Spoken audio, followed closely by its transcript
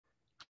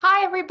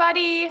Hi,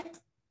 everybody.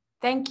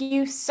 Thank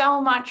you so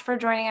much for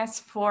joining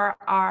us for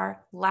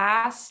our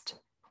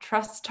last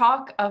Trust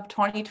Talk of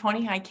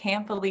 2020. I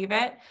can't believe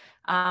it.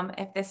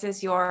 If this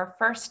is your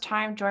first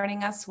time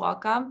joining us,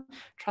 welcome.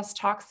 Trust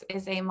Talks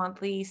is a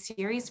monthly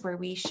series where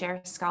we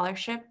share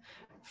scholarship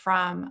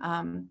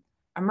from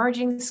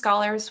emerging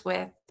scholars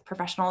with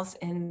professionals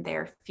in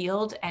their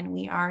field. And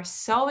we are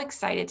so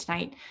excited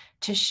tonight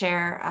to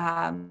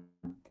share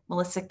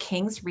Melissa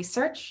King's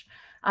research.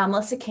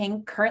 Melissa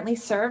King currently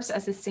serves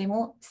as the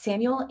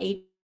Samuel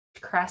H.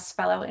 Kress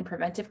Fellow in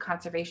Preventive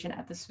Conservation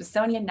at the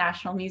Smithsonian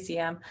National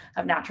Museum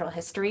of Natural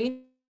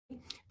History,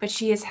 but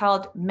she has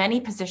held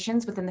many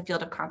positions within the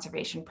field of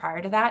conservation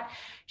prior to that.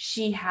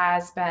 She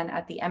has been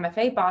at the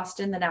MFA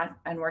Boston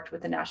and worked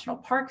with the National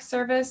Park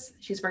Service.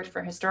 She's worked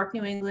for Historic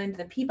New England,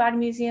 the Peabody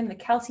Museum, the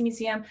Kelsey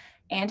Museum,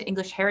 and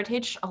English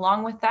Heritage.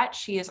 Along with that,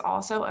 she is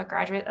also a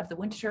graduate of the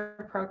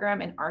Winter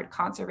Program in Art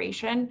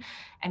Conservation,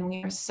 and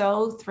we are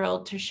so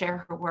thrilled to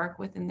share her work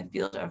within the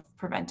field of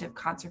preventive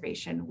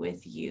conservation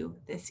with you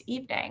this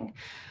evening.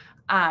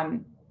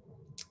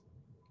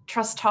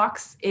 Trust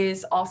Talks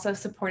is also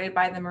supported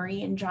by the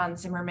Marie and John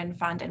Zimmerman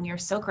Fund, and we are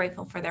so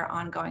grateful for their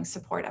ongoing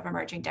support of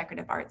emerging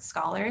decorative arts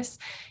scholars.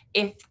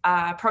 If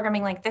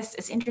programming like this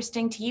is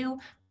interesting to you,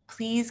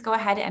 please go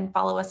ahead and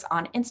follow us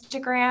on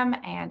Instagram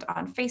and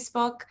on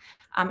Facebook,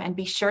 and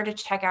be sure to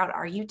check out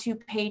our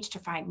YouTube page to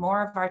find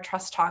more of our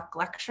Trust Talk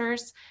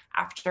lectures.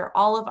 After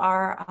all of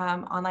our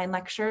online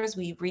lectures,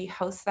 we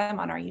rehost them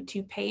on our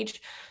YouTube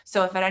page.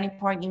 So if at any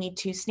point you need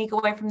to sneak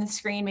away from the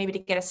screen, maybe to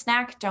get a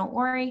snack, don't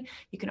worry.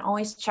 You can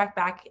always check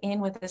back in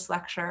with this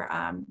lecture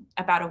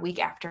about a week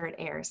after it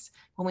airs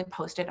when we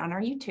post it on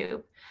our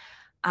YouTube.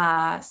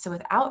 So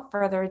without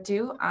further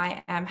ado,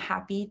 I am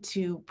happy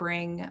to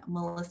bring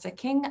Melissa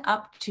King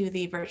up to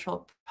the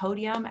virtual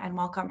podium and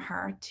welcome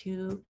her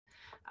to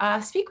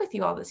speak with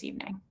you all this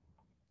evening.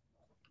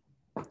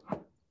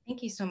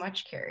 Thank you so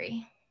much,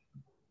 Carrie.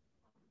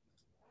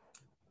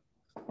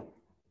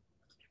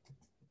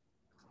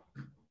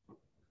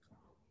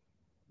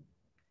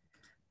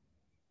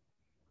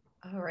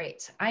 All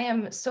right, I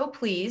am so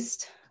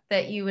pleased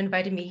that you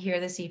invited me here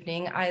this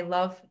evening. I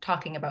love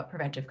talking about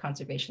preventive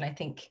conservation. I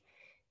think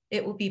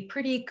it will be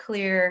pretty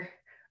clear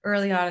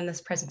early on in this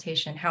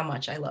presentation how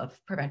much I love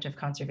preventive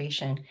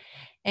conservation.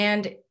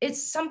 And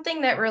it's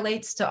something that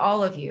relates to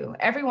all of you.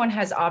 Everyone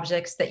has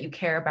objects that you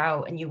care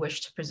about and you wish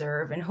to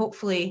preserve, and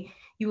hopefully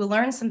you will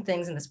learn some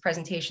things in this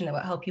presentation that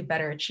will help you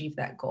better achieve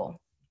that goal.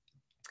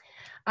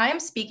 I am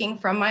speaking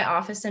from my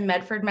office in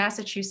Medford,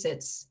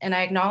 Massachusetts, and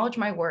I acknowledge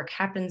my work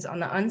happens on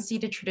the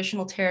unceded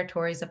traditional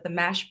territories of the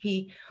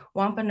Mashpee,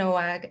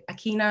 Wampanoag,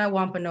 Akina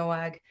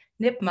Wampanoag,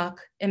 Nipmuc,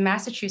 and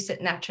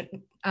Massachusetts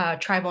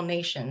tribal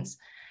nations.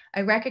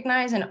 I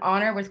recognize and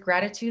honor with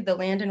gratitude the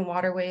land and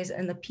waterways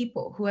and the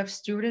people who have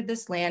stewarded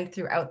this land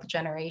throughout the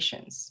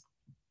generations.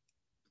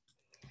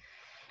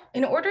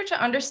 In order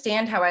to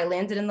understand how I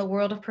landed in the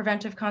world of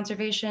preventive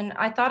conservation,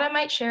 I thought I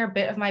might share a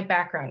bit of my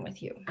background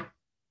with you.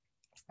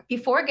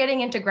 Before getting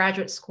into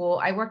graduate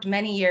school, I worked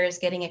many years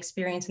getting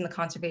experience in the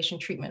conservation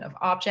treatment of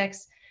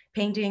objects,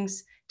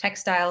 paintings,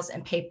 textiles,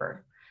 and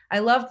paper. I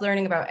loved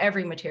learning about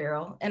every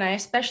material, and I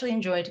especially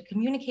enjoyed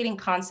communicating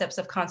concepts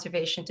of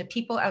conservation to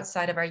people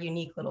outside of our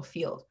unique little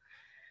field.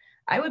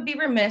 I would be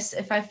remiss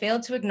if I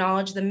failed to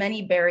acknowledge the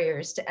many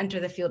barriers to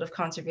enter the field of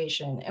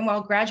conservation, and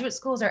while graduate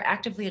schools are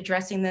actively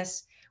addressing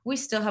this, we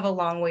still have a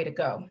long way to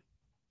go.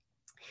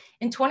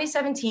 In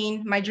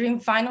 2017, my dream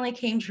finally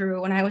came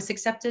true when I was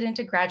accepted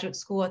into graduate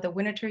school at the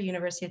Winter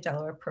University of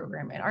Delaware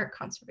program in art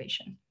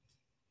conservation.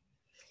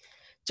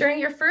 During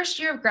your first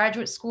year of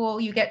graduate school,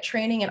 you get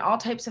training in all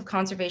types of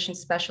conservation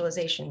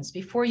specializations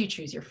before you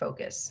choose your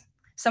focus.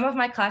 Some of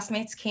my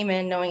classmates came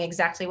in knowing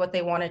exactly what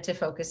they wanted to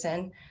focus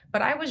in,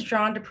 but I was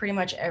drawn to pretty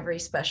much every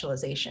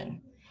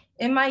specialization.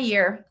 In my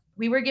year,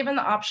 we were given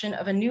the option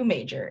of a new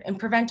major in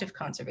preventive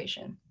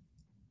conservation.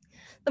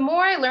 The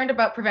more I learned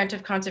about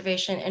preventive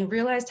conservation and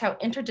realized how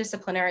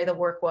interdisciplinary the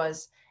work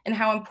was and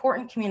how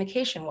important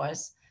communication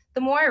was,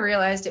 the more I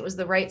realized it was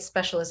the right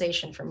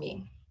specialization for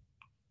me.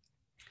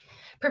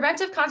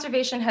 Preventive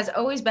conservation has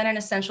always been an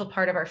essential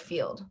part of our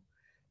field.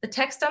 The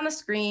text on the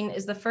screen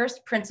is the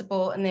first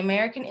principle in the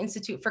American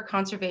Institute for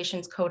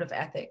Conservation's Code of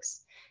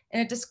Ethics,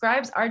 and it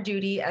describes our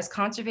duty as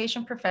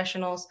conservation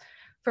professionals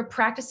for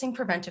practicing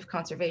preventive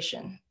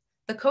conservation.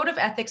 The Code of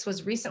Ethics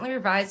was recently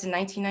revised in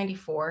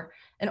 1994,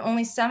 and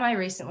only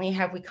semi-recently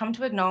have we come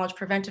to acknowledge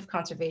preventive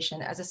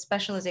conservation as a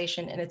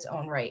specialization in its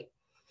own right.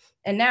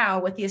 And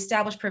now, with the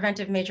established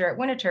preventive major at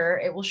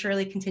Winter, it will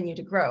surely continue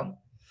to grow.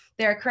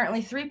 There are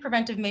currently 3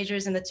 preventive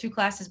majors in the 2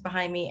 classes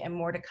behind me and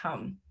more to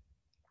come.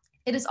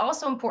 It is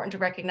also important to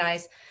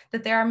recognize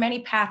that there are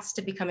many paths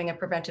to becoming a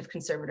preventive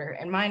conservator,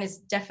 and mine is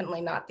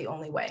definitely not the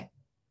only way.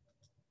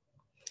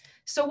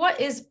 So what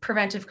is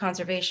preventive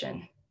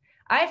conservation?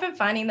 I have been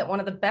finding that one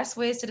of the best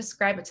ways to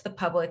describe it to the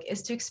public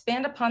is to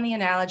expand upon the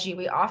analogy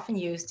we often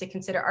use to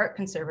consider art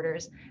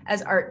conservators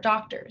as art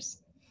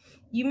doctors.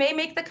 You may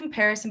make the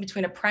comparison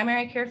between a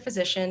primary care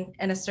physician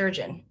and a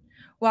surgeon.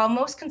 While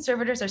most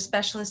conservators are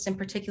specialists in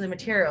particular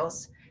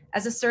materials,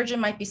 as a surgeon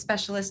might be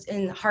specialist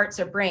in hearts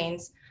or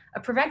brains, a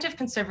preventive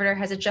conservator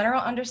has a general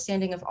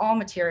understanding of all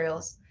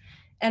materials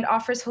and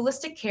offers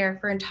holistic care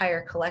for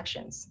entire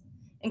collections.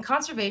 In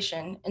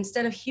conservation,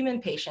 instead of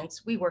human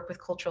patients, we work with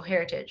cultural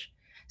heritage.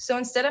 So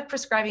instead of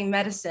prescribing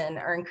medicine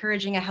or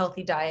encouraging a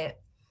healthy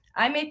diet,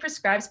 I may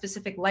prescribe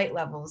specific light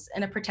levels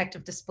in a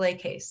protective display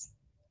case.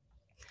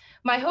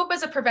 My hope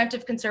as a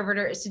preventive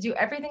conservator is to do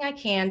everything I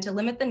can to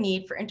limit the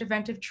need for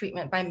interventive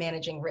treatment by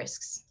managing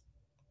risks.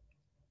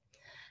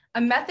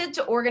 A method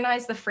to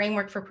organize the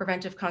framework for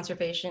preventive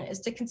conservation is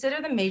to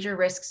consider the major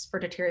risks for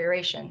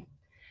deterioration.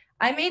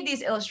 I made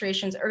these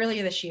illustrations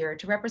earlier this year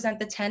to represent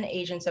the 10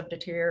 agents of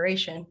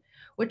deterioration,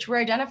 which were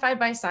identified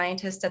by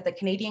scientists at the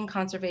Canadian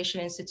Conservation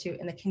Institute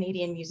and the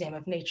Canadian Museum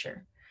of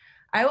Nature.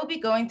 I will be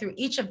going through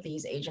each of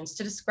these agents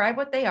to describe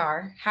what they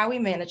are, how we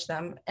manage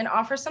them, and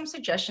offer some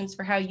suggestions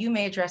for how you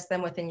may address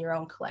them within your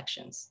own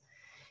collections.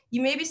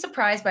 You may be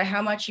surprised by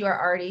how much you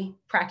are already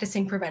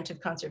practicing preventive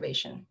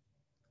conservation.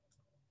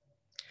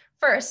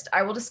 First,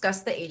 I will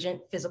discuss the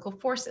agent physical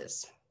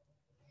forces.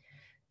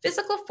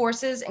 Physical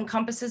forces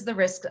encompasses the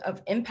risk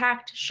of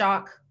impact,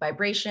 shock,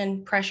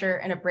 vibration, pressure,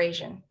 and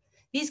abrasion.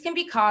 These can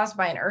be caused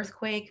by an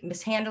earthquake,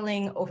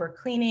 mishandling,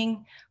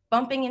 overcleaning,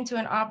 bumping into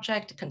an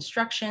object,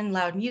 construction,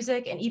 loud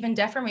music, and even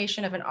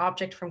deformation of an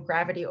object from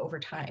gravity over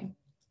time.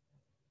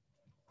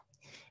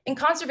 In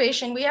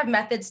conservation, we have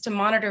methods to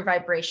monitor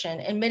vibration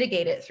and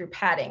mitigate it through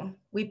padding.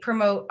 We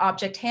promote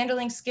object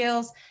handling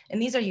skills,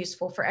 and these are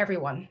useful for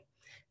everyone.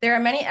 There are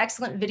many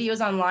excellent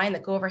videos online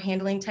that go over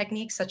handling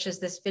techniques, such as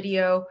this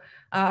video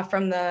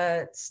from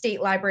the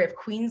State Library of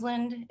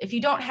Queensland. If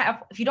you don't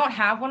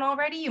have one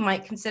already, you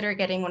might consider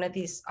getting one of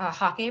these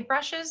hockey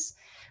brushes.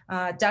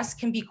 Dust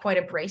can be quite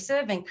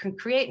abrasive and can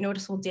create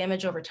noticeable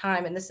damage over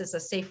time, and this is a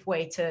safe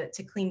way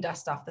to clean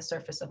dust off the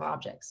surface of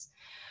objects.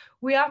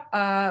 We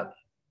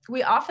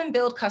often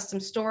build custom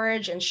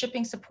storage and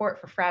shipping support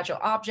for fragile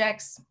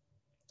objects.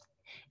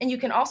 And you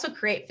can also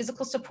create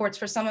physical supports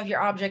for some of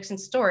your objects in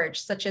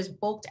storage, such as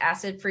bulked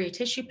acid-free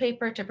tissue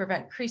paper to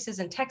prevent creases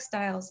in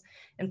textiles,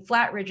 and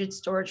flat rigid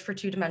storage for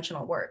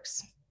two-dimensional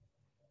works.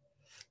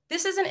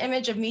 This is an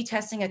image of me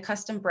testing a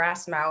custom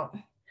brass mount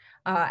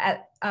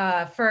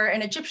for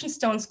an Egyptian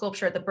stone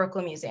sculpture at the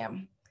Brooklyn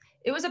Museum.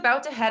 It was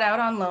about to head out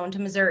on loan to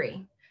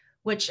Missouri,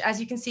 which, as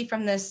you can see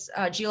from this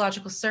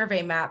geological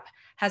survey map,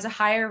 has a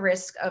higher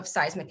risk of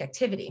seismic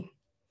activity.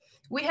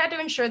 We had to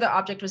ensure the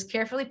object was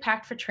carefully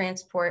packed for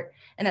transport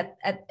and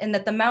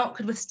that the mount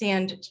could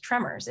withstand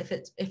tremors if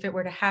it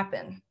were to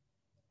happen.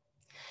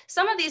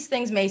 Some of these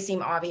things may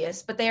seem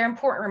obvious, but they are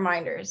important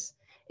reminders.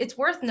 It's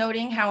worth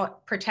noting how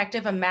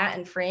protective a mat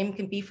and frame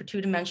can be for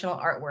two-dimensional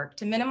artwork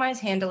to minimize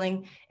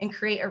handling and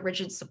create a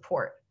rigid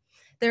support.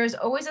 There is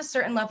always a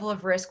certain level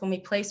of risk when we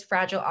place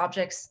fragile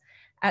objects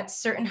at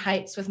certain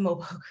heights with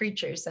mobile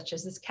creatures, such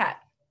as this cat.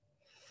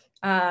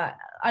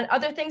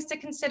 Other things to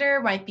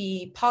consider might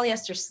be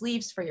polyester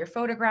sleeves for your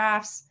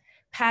photographs,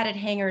 padded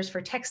hangers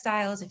for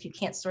textiles if you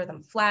can't store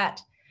them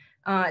flat.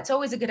 It's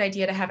always a good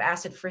idea to have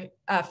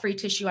acid-free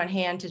tissue on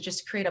hand to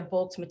just create a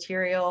bulked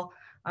material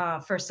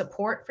for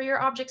support for your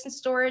objects in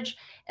storage.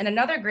 And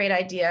another great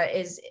idea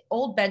is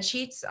old bed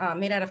sheets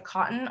made out of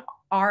cotton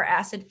are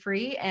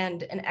acid-free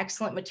and an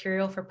excellent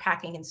material for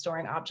packing and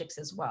storing objects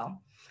as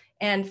well.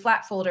 And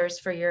flat folders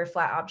for your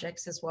flat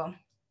objects as well.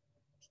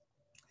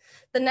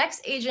 The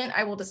next agent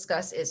I will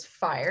discuss is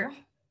fire.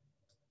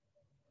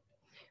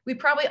 We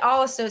probably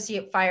all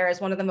associate fire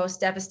as one of the most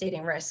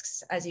devastating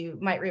risks, as you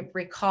might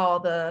recall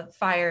the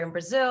fire in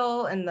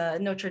Brazil and the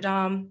Notre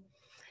Dame.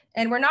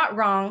 And we're not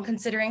wrong,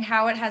 considering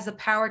how it has the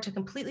power to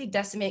completely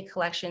decimate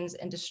collections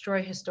and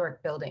destroy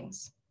historic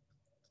buildings.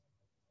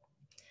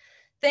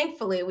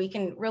 Thankfully, we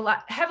can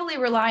heavily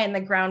rely on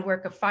the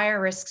groundwork of fire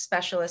risk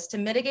specialists to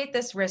mitigate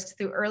this risk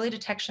through early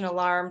detection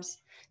alarms,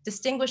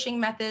 distinguishing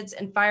methods,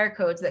 and fire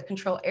codes that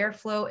control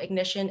airflow,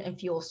 ignition, and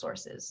fuel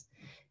sources.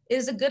 It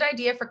is a good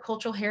idea for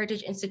cultural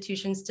heritage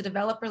institutions to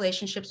develop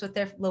relationships with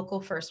their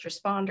local first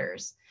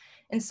responders.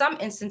 In some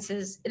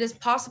instances, it is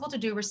possible to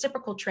do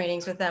reciprocal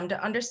trainings with them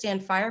to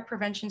understand fire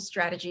prevention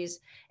strategies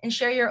and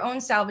share your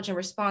own salvage and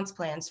response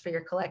plans for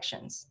your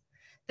collections.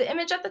 The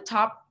image at the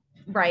top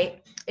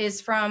right is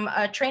from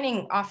a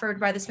training offered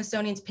by the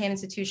Smithsonian's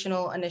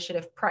Pan-Institutional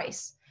Initiative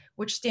PRICE,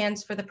 which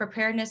stands for the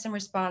Preparedness and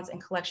Response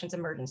in Collections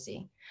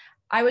Emergency.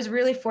 I was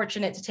really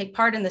fortunate to take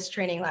part in this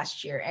training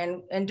last year.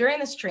 And during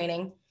this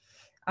training,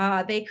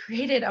 they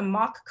created a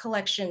mock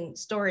collection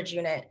storage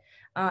unit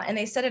and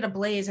they set it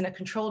ablaze in a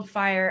controlled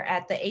fire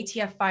at the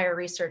ATF Fire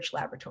Research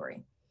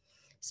Laboratory.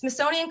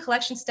 Smithsonian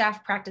collection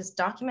staff practice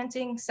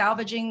documenting,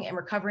 salvaging, and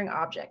recovering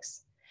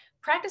objects.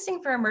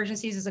 Practicing for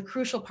emergencies is a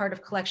crucial part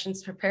of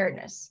collections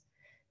preparedness.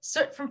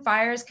 Soot from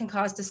fires can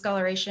cause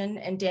discoloration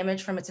and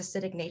damage from its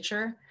acidic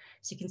nature.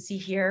 So you can see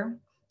here.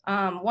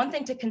 One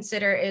thing to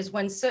consider is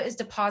when soot is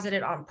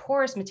deposited on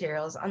porous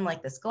materials,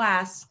 unlike this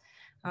glass,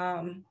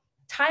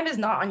 time is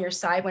not on your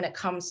side when it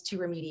comes to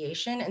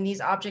remediation, and these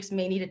objects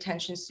may need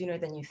attention sooner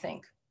than you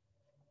think.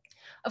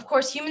 Of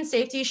course, human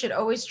safety should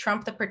always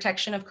trump the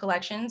protection of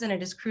collections, and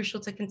it is crucial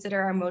to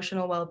consider our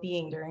emotional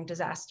well-being during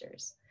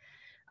disasters.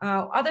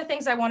 Other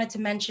things I wanted to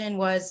mention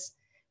was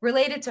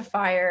related to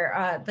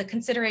fire, the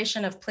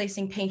consideration of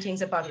placing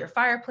paintings above your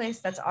fireplace.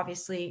 That's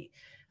obviously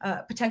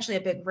potentially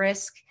a big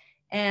risk.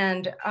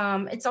 And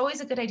it's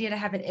always a good idea to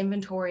have an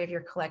inventory of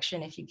your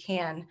collection if you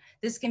can.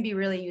 This can be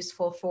really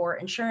useful for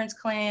insurance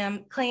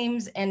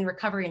claims and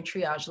recovery and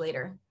triage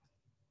later.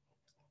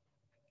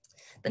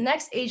 The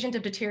next agent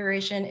of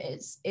deterioration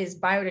is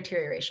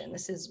biodeterioration.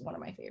 This is one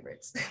of my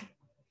favorites.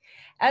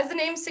 As the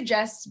name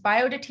suggests,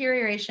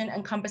 biodeterioration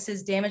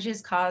encompasses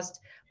damages caused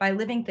by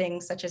living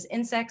things such as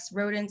insects,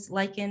 rodents,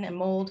 lichen, and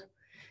mold.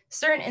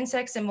 Certain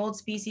insects and mold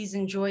species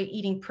enjoy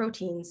eating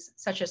proteins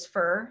such as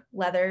fur,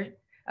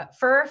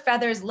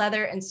 feathers,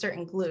 leather, and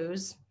certain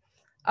glues.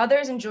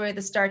 Others enjoy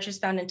the starches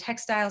found in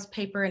textiles,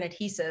 paper, and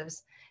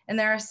adhesives. And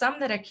there are some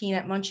that are keen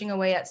at munching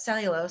away at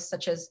cellulose,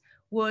 such as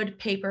wood,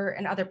 paper,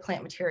 and other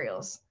plant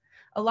materials.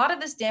 A lot of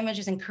this damage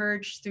is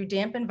encouraged through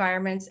damp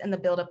environments and the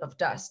buildup of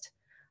dust.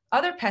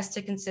 Other pests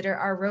to consider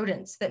are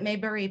rodents that may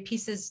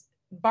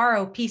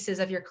borrow pieces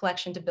of your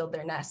collection to build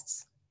their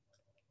nests.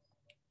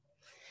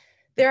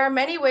 There are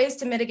many ways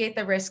to mitigate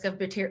the risk of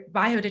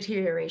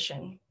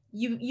biodeterioration.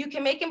 You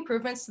can make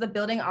improvements to the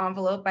building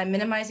envelope by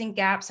minimizing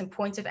gaps and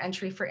points of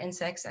entry for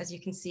insects, as you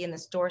can see in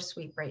this door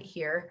sweep right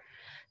here.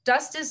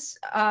 Dust is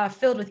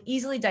filled with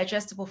easily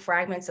digestible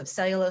fragments of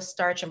cellulose,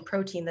 starch, and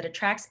protein that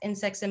attracts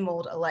insects and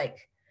mold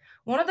alike.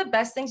 One of the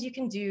best things you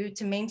can do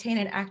to maintain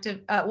an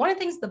active,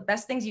 the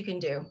best things you can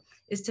do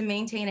is to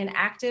maintain an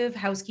active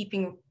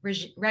housekeeping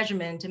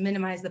regimen to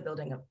minimize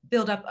the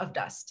buildup of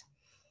dust.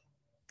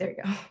 There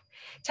you go.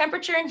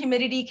 Temperature and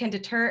humidity can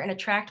deter and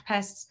attract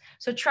pests,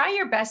 so try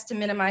your best to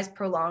minimize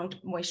prolonged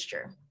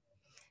moisture.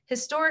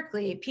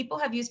 Historically, people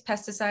have used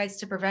pesticides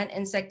to prevent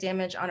insect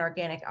damage on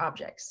organic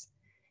objects.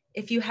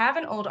 If you have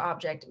an old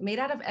object made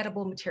out of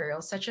edible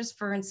materials such as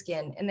fur and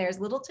skin, and there's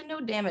little to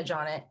no damage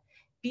on it,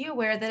 be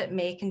aware that it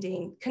may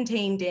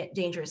contain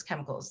dangerous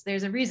chemicals.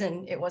 There's a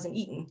reason it wasn't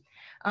eaten.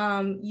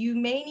 You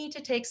may need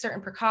to take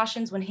certain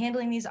precautions when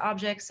handling these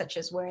objects, such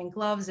as wearing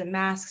gloves and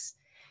masks.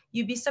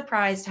 You'd be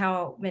surprised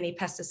how many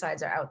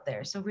pesticides are out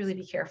there, so really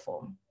be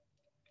careful.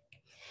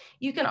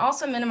 You can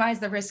also minimize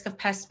the risk of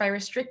pests by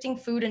restricting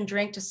food and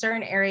drink to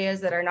certain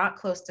areas that are not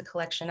close to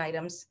collection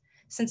items,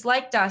 since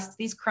like dust,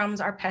 these crumbs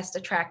are pest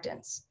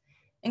attractants.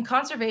 In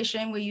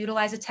conservation, we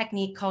utilize a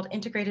technique called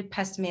integrated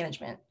pest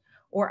management,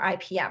 or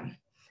IPM,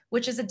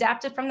 which is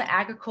adapted from the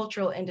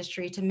agricultural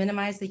industry to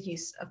minimize the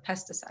use of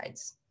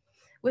pesticides.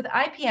 With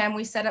IPM,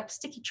 we set up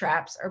sticky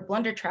traps or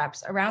blunder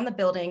traps around the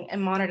building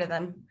and monitor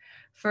them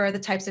for the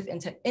types of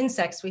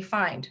insects we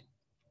find.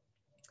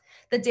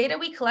 The data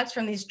we collect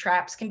from these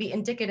traps can be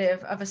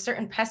indicative of a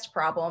certain pest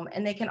problem,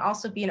 and they can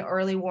also be an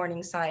early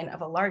warning sign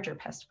of a larger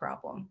pest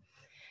problem.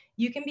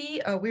 You can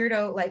be a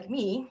weirdo like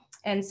me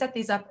and set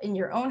these up in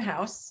your own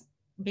house.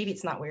 Maybe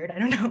it's not weird, I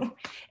don't know,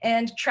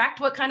 and track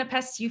what kind of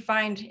pests you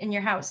find in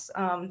your house.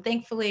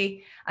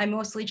 Thankfully, I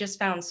mostly just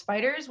found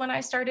spiders when I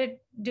started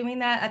doing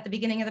that at the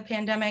beginning of the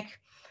pandemic.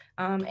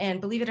 And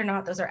believe it or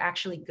not, those are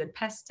actually good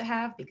pests to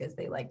have because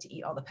they like to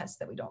eat all the pests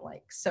that we don't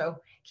like. So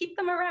keep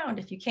them around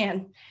if you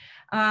can.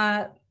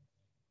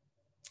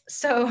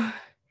 So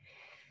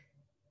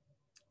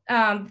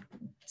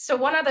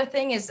one other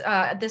thing is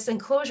this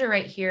enclosure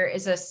right here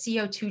is a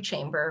CO2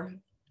 chamber.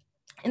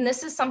 And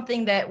this is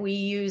something that we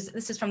use.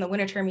 This is from the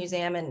Winterthur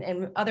Museum,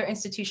 and other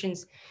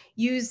institutions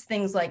use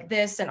things like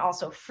this and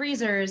also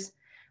freezers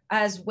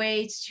as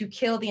ways to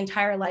kill the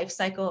entire life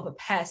cycle of a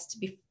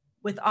pest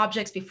with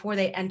objects before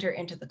they enter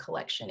into the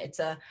collection. It's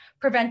a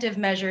preventive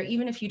measure,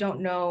 even if you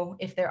don't know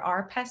if there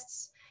are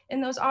pests in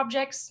those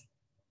objects.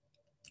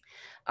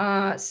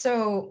 This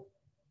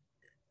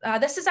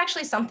is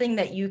actually something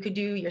that you could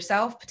do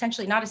yourself,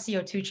 potentially not a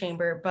CO2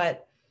 chamber,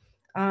 but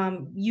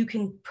you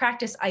can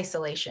practice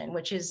isolation,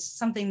 which is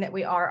something that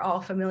we are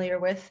all familiar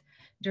with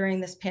during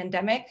this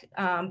pandemic,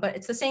 but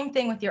it's the same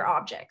thing with your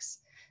objects.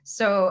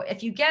 So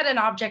if you get an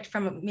object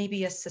from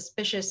maybe a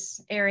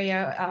suspicious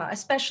area,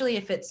 especially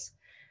if it's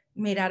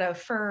made out of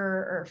fur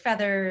or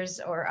feathers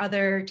or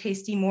other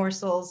tasty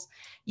morsels,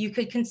 you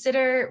could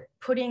consider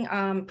putting it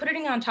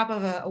on top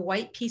of a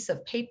white piece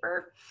of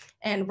paper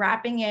and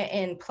wrapping it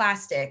in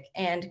plastic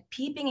and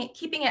keeping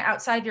it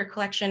outside of your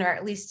collection, or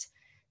at least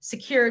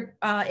secured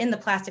in the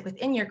plastic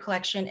within your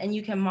collection, and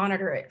you can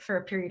monitor it for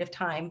a period of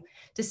time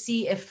to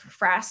see if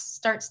frass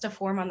starts to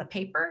form on the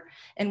paper.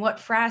 And what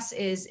frass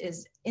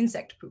is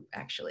insect poop,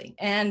 actually.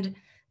 And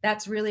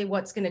that's really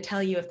what's going to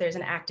tell you if there's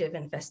an active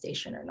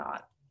infestation or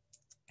not.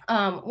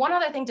 One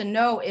other thing to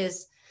know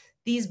is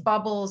these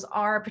bubbles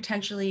are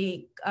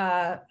potentially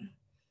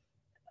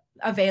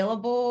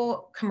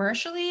available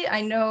commercially.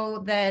 I know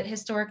that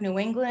Historic New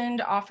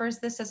England offers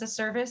this as a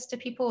service to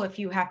people if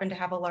you happen to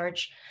have a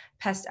large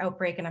pest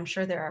outbreak, and I'm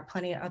sure there are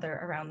plenty of other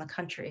around the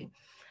country.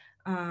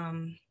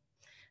 Other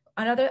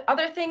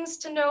things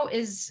to note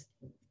is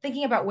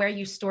thinking about where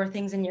you store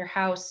things in your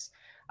house.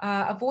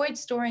 Avoid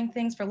storing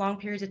things for long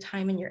periods of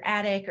time in your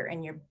attic or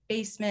in your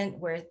basement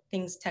where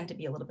things tend to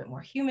be a little bit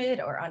more humid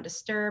or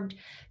undisturbed.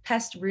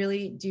 Pests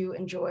really do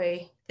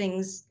enjoy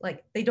things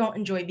like they don't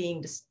enjoy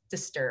being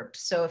disturbed.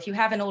 So if you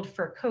have an old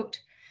fur coat,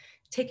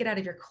 take it out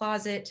of your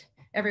closet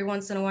every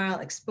once in a while,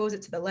 expose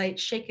it to the light,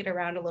 shake it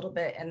around a little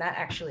bit, and that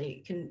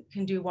actually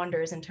can do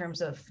wonders in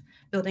terms of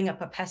building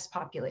up a pest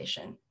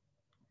population.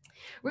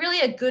 Really,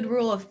 a good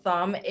rule of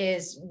thumb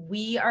is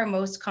we are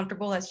most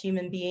comfortable as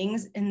human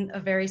beings in a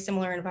very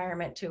similar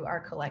environment to our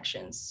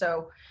collections.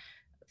 So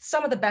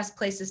some of the best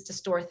places to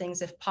store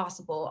things, if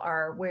possible,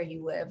 are where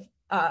you live.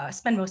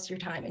 Spend most of your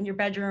time in your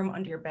bedroom,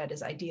 under your bed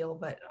is ideal,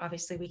 but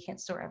obviously we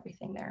can't store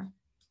everything there.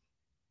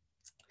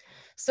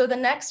 So the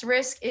next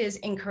risk is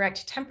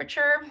incorrect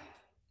temperature.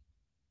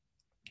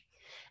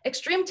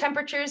 Extreme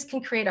temperatures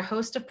can create a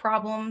host of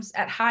problems.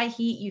 At high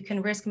heat, you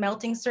can risk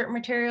melting certain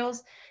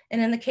materials.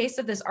 And in the case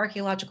of this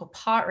archaeological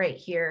pot right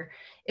here,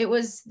 it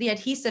was the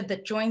adhesive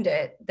that joined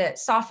it that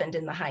softened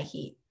in the high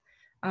heat.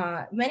 There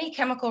are many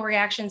chemical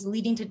reactions that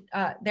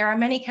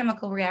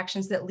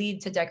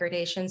lead to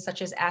degradation,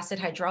 such as acid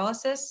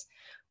hydrolysis,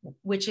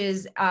 which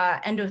is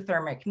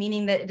endothermic,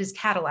 meaning that it is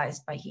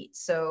catalyzed by heat.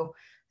 So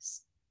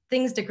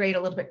things degrade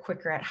a little bit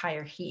quicker at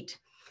higher heat.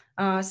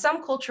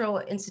 Some cultural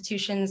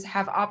institutions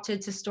have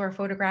opted to store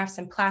photographs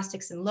and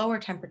plastics in lower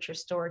temperature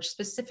storage,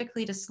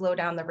 specifically to slow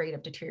down the rate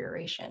of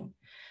deterioration.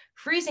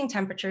 Freezing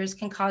temperatures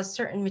can cause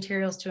certain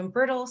materials to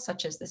embrittle,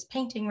 such as this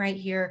painting right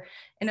here.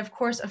 And of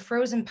course, a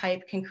frozen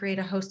pipe can create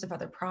a host of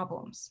other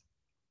problems.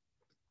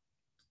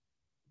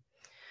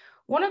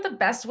 One of the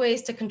best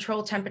ways to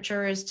control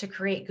temperature is to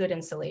create good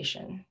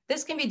insulation.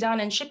 This can be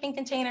done in shipping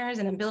containers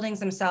and in buildings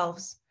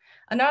themselves.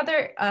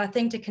 Another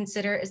thing to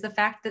consider is the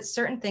fact that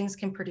certain things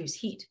can produce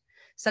heat,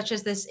 such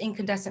as this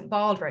incandescent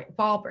bulb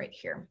right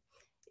here.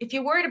 If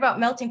you're worried about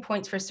melting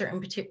points for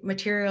certain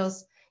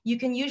materials, you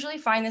can usually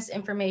find this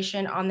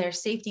information on their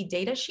safety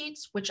data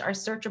sheets, which are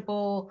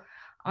searchable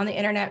on the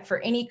internet for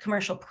any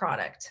commercial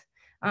product.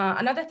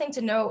 Another thing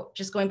to note,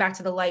 just going back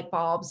to the light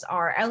bulbs,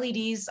 are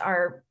LEDs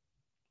are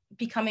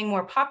becoming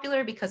more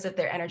popular because of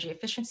their energy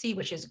efficiency,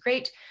 which is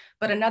great.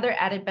 But another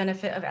added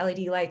benefit of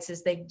LED lights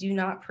is they do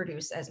not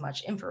produce as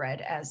much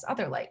infrared as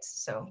other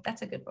lights. So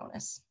that's a good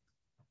bonus.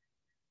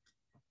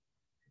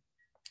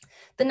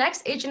 The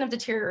next agent of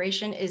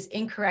deterioration is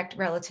incorrect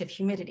relative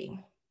humidity.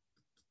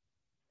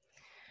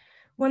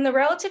 When the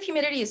relative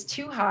humidity is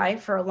too high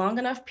for a long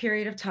enough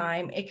period of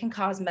time, it can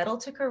cause metal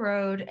to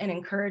corrode and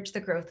encourage the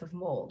growth of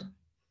mold.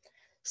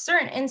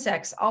 Certain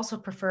insects also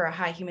prefer a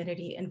high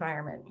humidity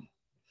environment.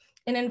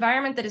 An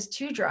environment that is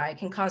too dry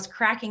can cause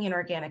cracking in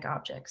organic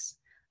objects.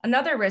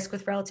 Another risk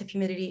with relative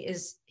humidity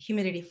is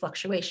humidity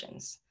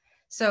fluctuations.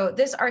 So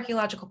this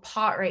archaeological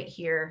pot right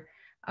here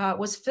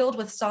was filled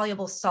with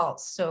soluble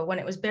salts. So when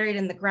it was buried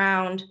in the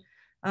ground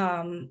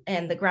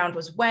and the ground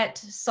was wet,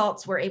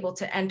 salts were able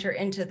to enter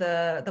into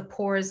the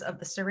pores of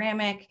the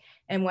ceramic.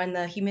 And when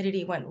the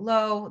humidity went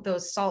low,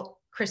 those salt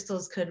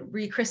crystals could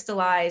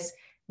recrystallize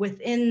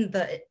within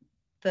the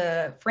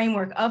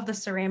framework of the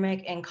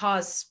ceramic and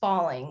cause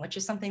spalling, which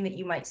is something that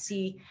you might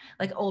see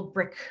like old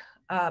brick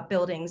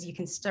buildings. You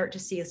can start to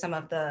see some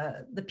of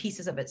the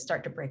pieces of it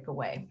start to break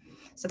away.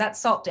 So that's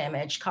salt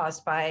damage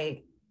caused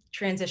by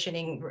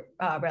transitioning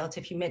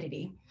relative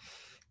humidity.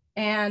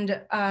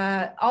 And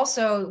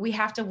also we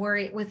have to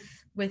worry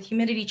with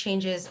humidity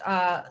changes,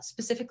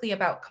 specifically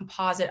about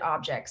composite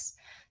objects.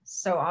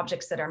 So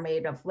objects that are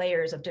made of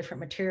layers of different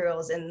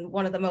materials. And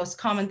one of the most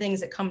common things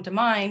that come to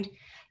mind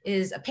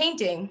is a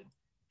painting,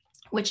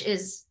 which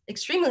is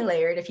extremely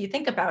layered. If you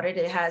think about it,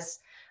 it has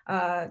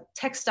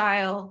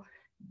textile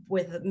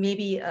with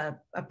maybe a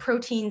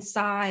protein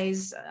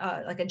size,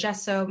 like a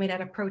gesso made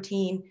out of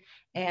protein,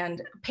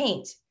 and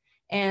paint.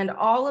 And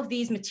all of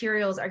these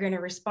materials are going to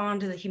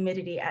respond to the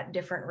humidity at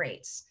different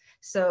rates.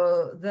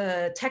 So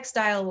the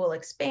textile will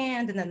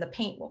expand and then the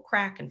paint will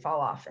crack and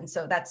fall off. And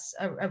so that's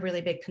a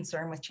really big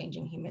concern with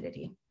changing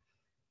humidity.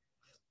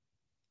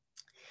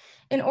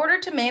 In order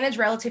to manage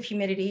relative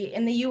humidity,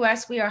 in the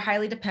US, we are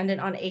highly dependent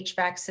on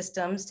HVAC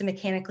systems to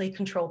mechanically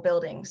control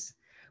buildings.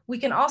 We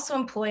can also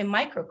employ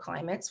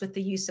microclimates with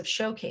the use of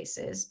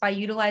showcases by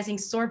utilizing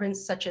sorbents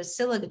such as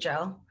silica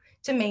gel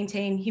to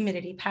maintain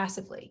humidity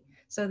passively.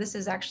 So this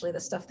is actually the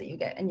stuff that you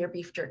get in your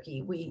beef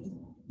jerky. We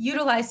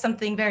utilize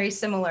something very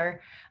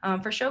similar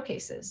for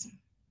showcases.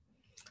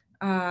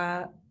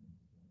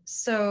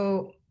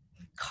 So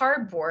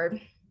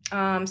cardboard,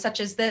 such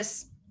as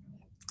this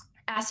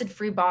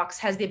acid-free box,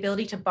 has the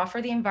ability to buffer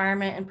the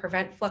environment and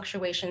prevent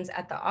fluctuations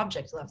at the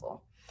object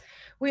level.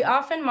 We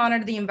often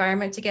monitor the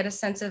environment to get a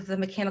sense of the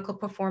mechanical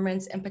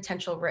performance and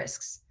potential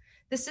risks.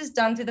 This is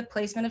done through the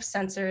placement of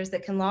sensors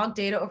that can log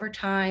data over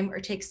time or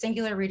take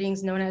singular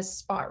readings known as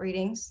spot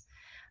readings.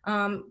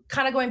 Kind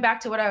of going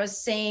back to what I was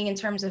saying in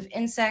terms of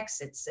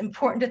insects, it's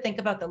important to think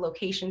about the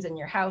locations in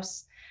your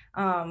house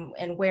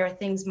and where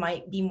things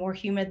might be more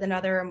humid than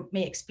other,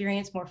 may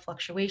experience more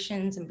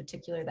fluctuations. In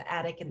particular, the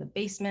attic and the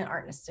basement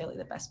aren't necessarily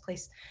the best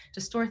place to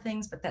store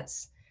things, but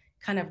that's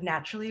kind of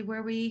naturally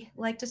where we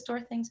like to store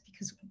things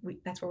because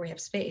that's where we have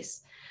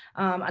space.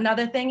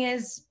 Another thing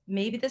is,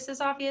 maybe this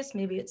is obvious,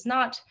 maybe it's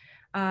not,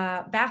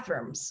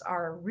 bathrooms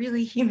are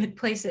really humid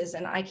places,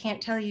 and I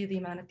can't tell you the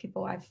amount of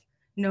people I've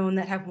known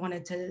that have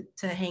wanted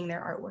to hang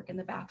their artwork in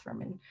the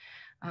bathroom, and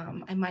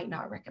I might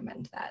not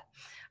recommend that.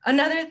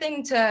 Another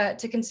thing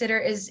to consider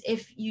is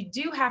if you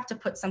do have to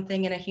put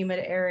something in a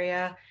humid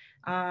area,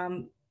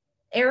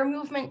 air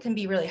movement can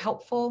be really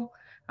helpful.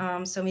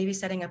 So maybe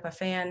setting up a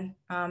fan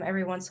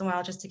every once in a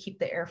while just to keep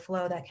the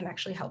airflow, that can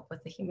actually help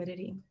with the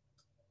humidity.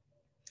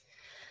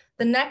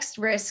 The next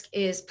risk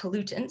is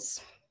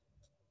pollutants.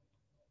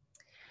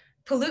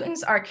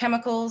 Pollutants are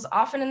chemicals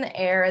often in the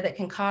air that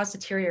can cause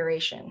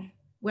deterioration.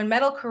 When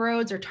metal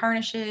corrodes or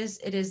tarnishes,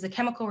 it is the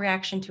chemical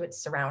reaction to its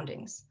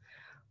surroundings.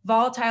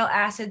 Volatile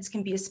acids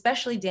can be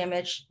especially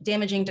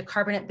damaging to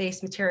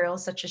carbonate-based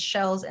materials such as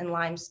shells and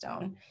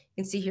limestone.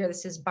 You can see here,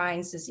 this is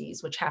Bind's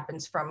disease, which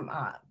happens from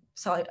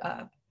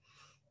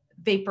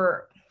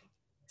vapor,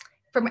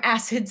 from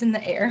acids in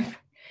the air,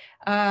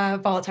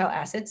 volatile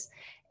acids.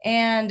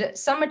 And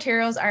some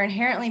materials are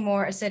inherently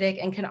more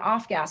acidic and can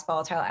off-gas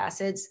volatile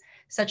acids,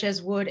 such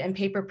as wood and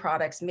paper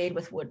products made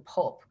with wood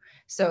pulp.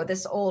 So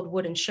this old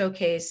wooden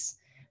showcase,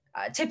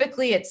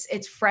 typically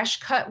it's fresh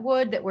cut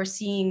wood that we're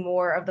seeing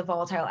more of the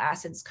volatile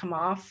acids come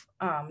off.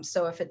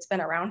 So if it's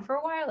been around for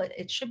a while,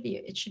 it should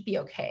be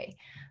okay.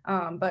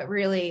 But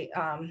really,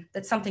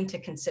 that's something to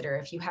consider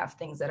if you have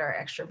things that are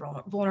extra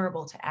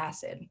vulnerable to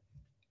acid.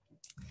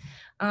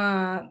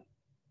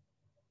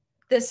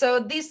 So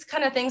these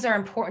kind of things are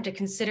important to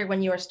consider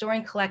when you are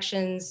storing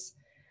collections,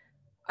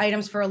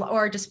 items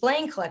or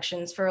displaying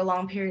collections for a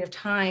long period of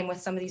time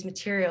with some of these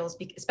materials,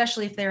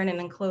 especially if they're in an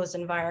enclosed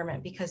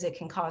environment, because it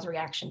can cause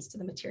reactions to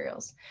the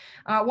materials.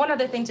 One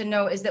other thing to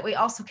note is that we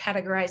also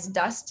categorize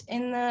dust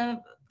in the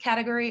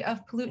category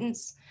of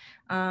pollutants,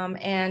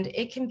 and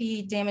it can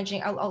be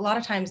damaging. A lot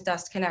of times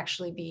dust can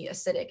actually be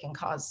acidic and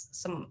cause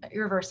some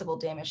irreversible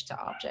damage to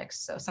objects,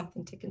 so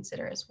something to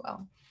consider as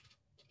well.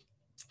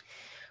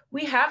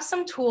 We have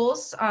some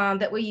tools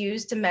that we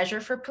use to measure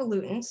for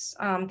pollutants.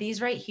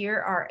 These right here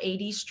are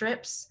AD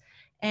strips,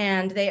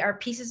 and they are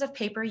pieces of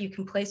paper you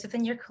can place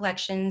within your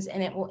collections,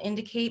 and it will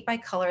indicate by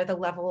color the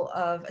level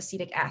of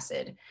acetic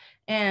acid.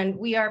 And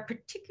we are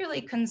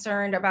particularly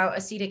concerned about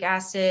acetic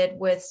acid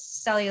with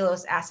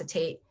cellulose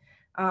acetate,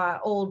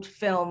 old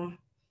film.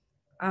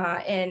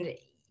 And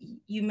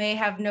you may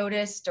have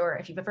noticed, or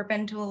if you've ever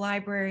been to a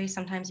library,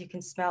 sometimes you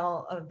can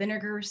smell a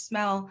vinegar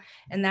smell,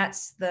 and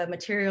that's the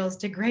materials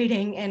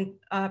degrading and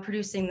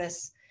producing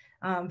this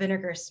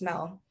vinegar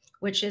smell,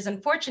 which is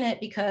unfortunate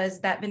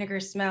because that vinegar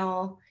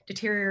smell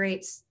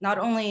deteriorates not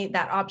only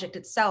that object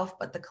itself,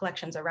 but the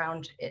collections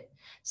around it.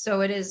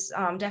 So it is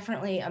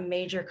definitely a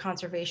major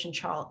conservation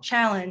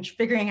challenge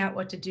figuring out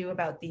what to do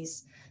about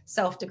these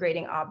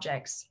self-degrading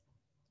objects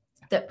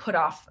that put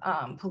off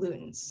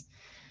pollutants.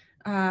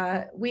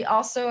 We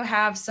also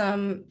have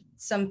some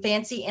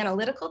fancy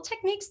analytical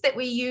techniques that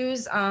we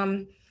use.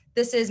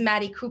 This is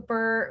Maddie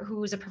Cooper,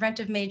 who's a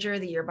preventive major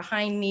the year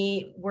behind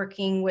me,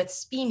 working with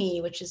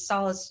SPME, which is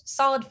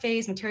solid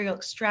phase material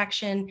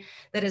extraction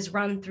that is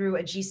run through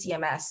a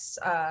GCMS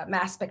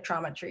mass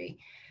spectrometry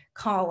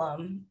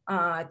column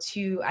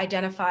to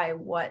identify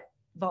what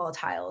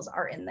volatiles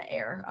are in the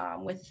air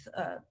with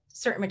a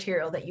certain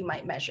material that you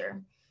might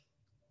measure.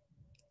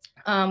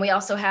 We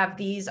also have,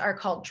 these are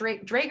called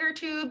Draeger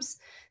tubes.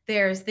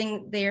 They're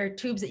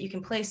tubes that you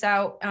can place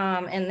out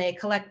and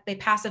they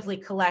passively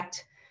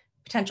collect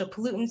potential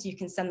pollutants. You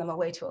can send them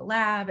away to a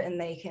lab and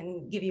they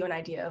can give you an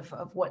idea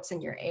of what's in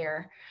your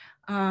air.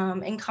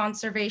 In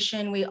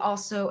conservation, we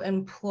also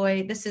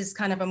employ, this is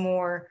kind of a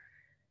more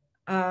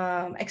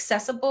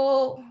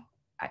accessible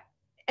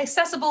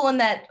in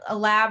that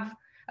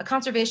a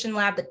conservation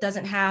lab that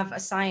doesn't have a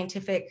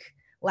scientific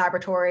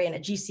laboratory and a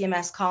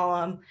GCMS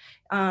column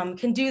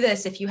can do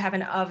this if you have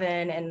an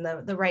oven and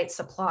the right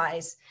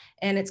supplies.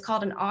 And it's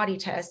called an Audi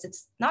test.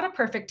 It's not a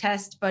perfect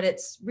test, but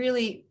it's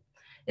really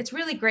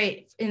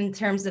great in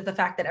terms of the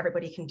fact that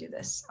everybody can do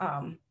this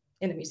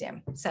in a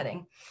museum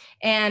setting.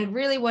 And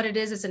really what it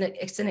is,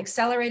 it's an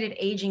accelerated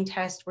aging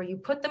test where you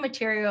put the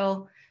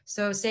material.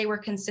 So say we're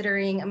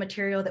considering a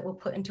material that we'll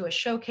put into a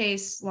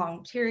showcase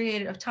long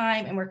period of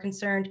time, and we're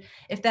concerned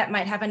if that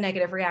might have a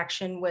negative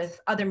reaction with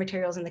other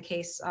materials in the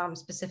case,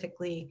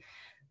 specifically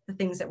the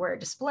things that we're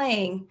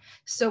displaying.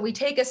 So we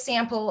take a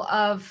sample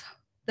of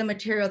the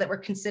material that we're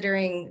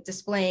considering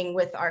displaying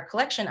with our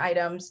collection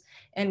items,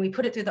 and we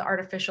put it through the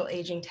artificial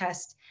aging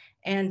test.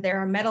 And there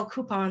are metal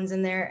coupons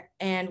in there,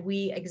 and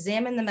we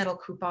examine the metal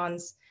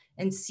coupons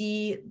and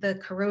see the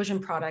corrosion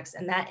products,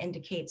 and that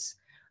indicates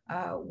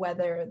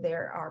whether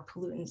there are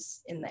pollutants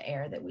in the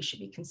air that we should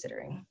be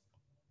considering.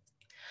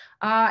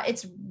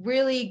 It's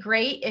really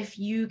great if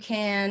you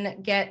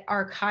can get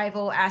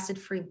archival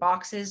acid-free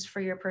boxes for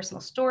your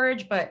personal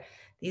storage, but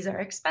these are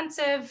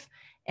expensive.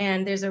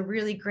 And there's a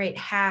really great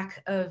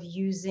hack of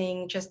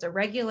using just a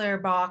regular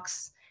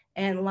box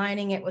and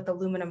lining it with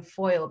aluminum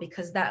foil,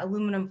 because that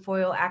aluminum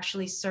foil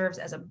actually serves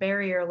as a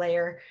barrier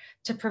layer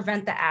to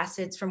prevent the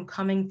acids from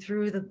coming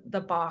through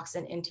the box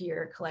and into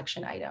your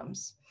collection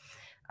items.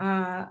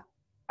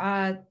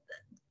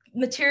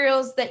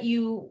 Materials that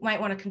you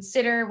might want to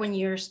consider when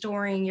you're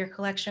storing your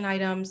collection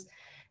items.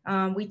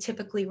 We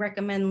typically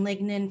recommend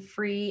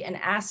lignin-free and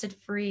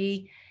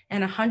acid-free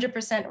and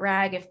 100%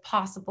 rag if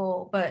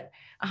possible, but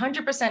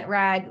 100%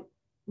 rag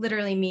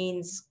literally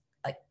means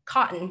like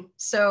cotton.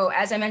 So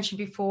as I mentioned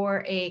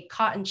before, a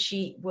cotton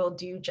sheet will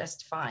do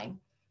just fine.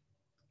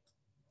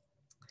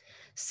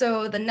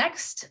 So the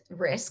next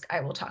risk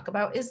I will talk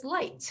about is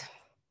light.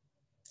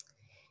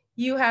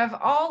 You have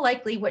all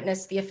likely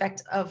witnessed the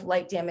effect of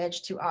light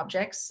damage to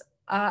objects.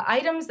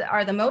 Items that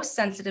are the most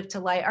sensitive to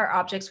light are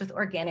objects with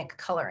organic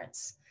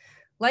colorants.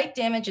 Light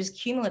damage is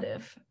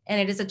cumulative, and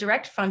it is a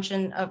direct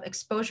function of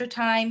exposure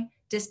time,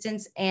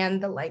 distance,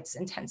 and the light's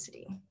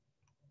intensity.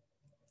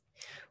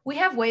 We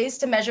have ways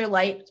to measure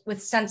light with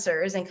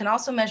sensors and can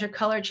also measure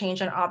color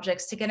change on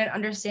objects to get an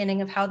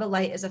understanding of how the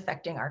light is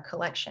affecting our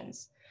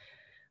collections.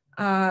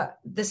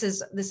 This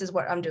is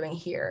what I'm doing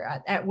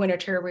here. At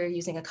Winterthur, we're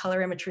using a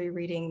colorimetry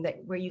reading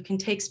where you can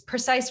take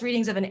precise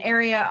readings of an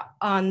area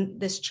on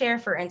this chair,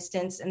 for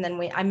instance, and then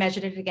I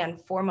measured it again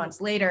 4 months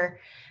later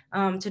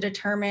to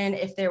determine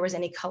if there was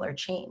any color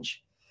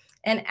change.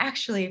 And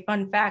actually,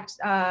 fun fact,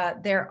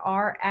 there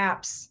are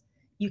apps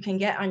you can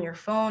get on your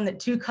phone that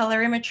do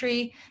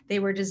colorimetry. They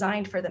were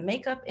designed for the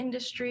makeup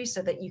industry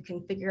so that you can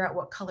figure out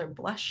what color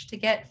blush to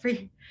get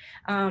free.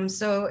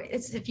 So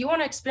if you want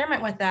to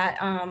experiment with that,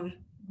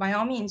 by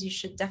all means, you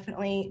should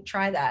definitely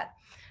try that.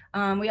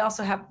 We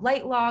also have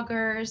light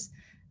loggers.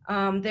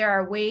 There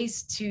are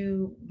ways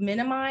to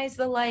minimize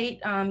the light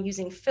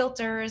using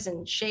filters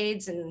and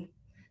shades, and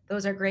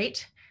those are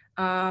great.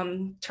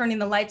 Turning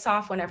the lights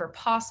off whenever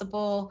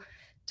possible.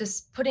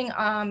 Just putting,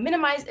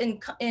 minimize,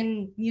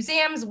 in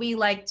museums, we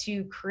like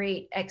to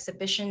create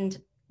exhibition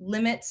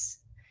limits,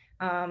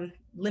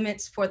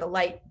 limits for the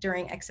light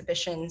during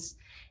exhibitions.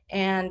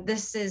 And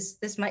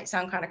this might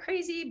sound kind of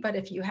crazy, but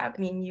if you have,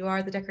 you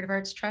are the Decorative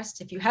Arts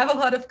Trust. If you have a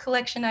lot of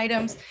collection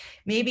items,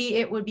 maybe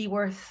it would be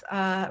worth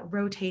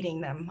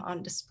rotating them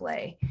on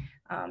display,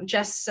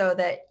 just so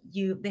that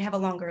they have a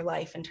longer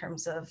life in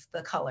terms of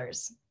the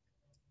colors.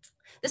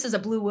 This is a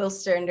blue wool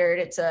standard.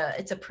 It's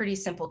a pretty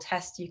simple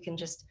test. You can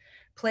just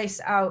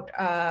place out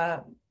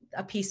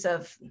a piece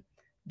of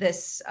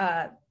this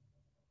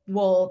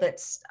wool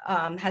that's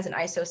has an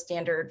ISO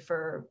standard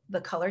for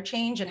the color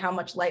change and how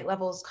much light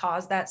levels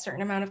cause that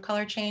certain amount of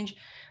color change.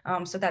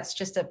 So that's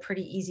just a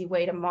pretty easy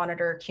way to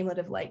monitor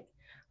cumulative light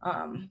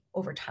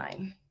over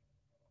time.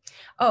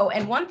 Oh,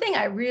 and one thing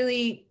I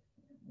really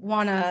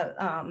want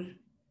to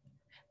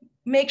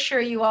make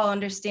sure you all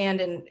understand,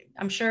 and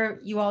I'm sure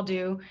you all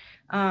do,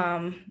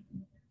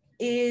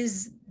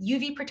 is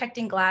UV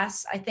protecting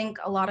glass. I think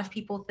a lot of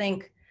people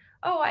think,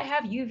 oh, I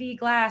have UV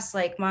glass,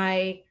 like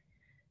my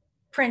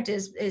print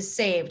is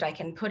saved, I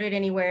can put it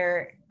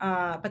anywhere,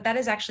 but that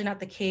is actually not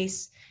the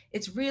case.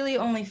 It's really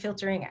only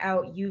filtering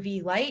out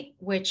UV light,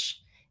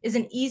 which is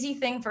an easy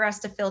thing for us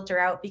to filter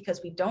out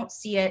because we don't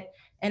see it,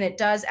 and it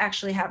does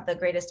actually have the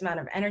greatest amount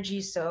of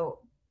energy, so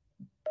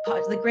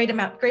the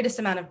greatest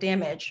amount of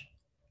damage.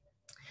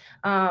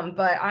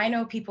 But I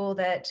know people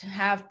that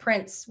have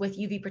prints with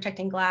UV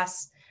protecting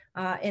glass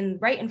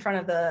right in front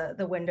of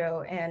the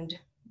window, and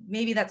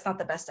maybe that's not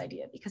the best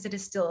idea because it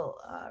is still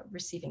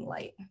receiving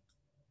light.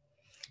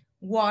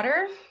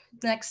 Water,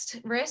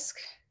 next risk.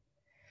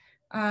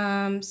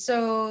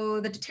 So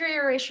the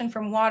deterioration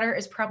from water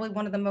is probably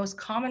one of the most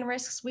common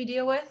risks we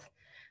deal with.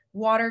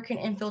 Water can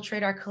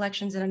infiltrate our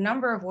collections in a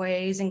number of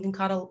ways and can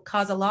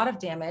cause a lot of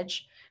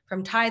damage,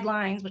 from tide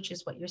lines, which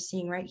is what you're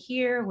seeing right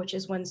here, which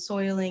is when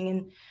soiling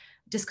and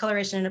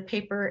discoloration in a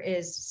paper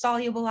is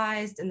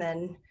solubilized, and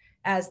then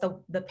as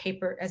the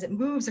paper, as it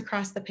moves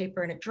across the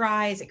paper and it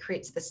dries, it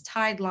creates this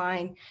tide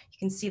line. You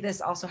can see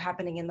this also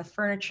happening in the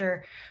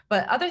furniture.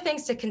 But other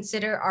things to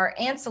consider are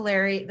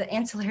the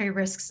ancillary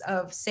risks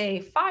of,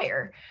 say,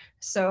 fire.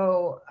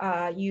 So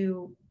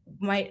you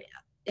might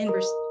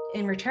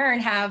in return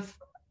have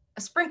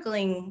a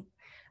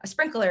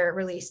sprinkler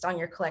released on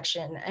your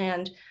collection.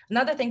 And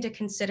another thing to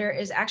consider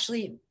is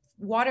actually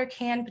water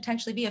can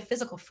potentially be a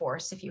physical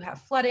force if you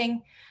have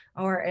flooding,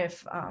 or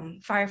if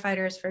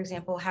firefighters, for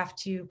example, have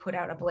to put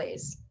out a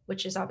blaze,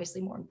 which is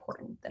obviously more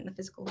important than the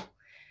physical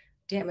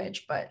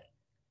damage, but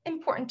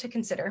important to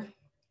consider.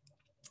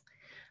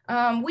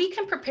 We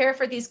can prepare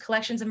for these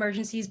collections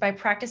emergencies by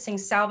practicing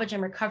salvage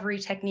and recovery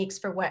techniques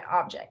for wet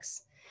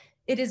objects.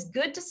 It is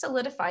good to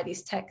solidify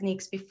these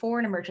techniques before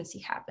an emergency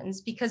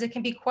happens because it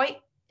can be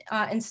quite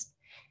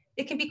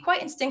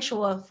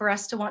instinctual for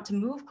us to want to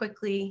move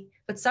quickly,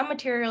 but some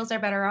materials are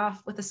better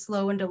off with a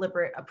slow and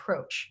deliberate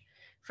approach.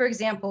 For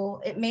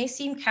example, it may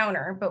seem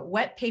counter, but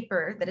wet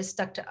paper that is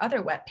stuck to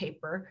other wet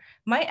paper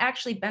might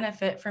actually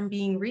benefit from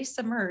being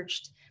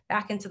resubmerged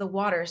back into the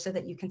water so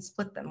that you can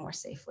split them more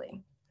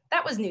safely.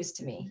 That was news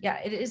to me. Yeah,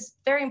 it is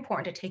very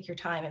important to take your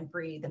time and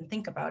breathe and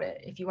think about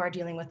it if you are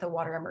dealing with a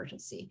water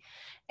emergency.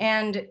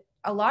 And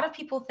A lot of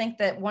people think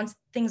that once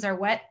things are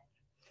wet,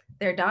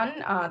 they're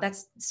done.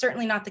 That's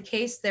certainly not the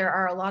case. There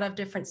are a lot of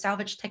different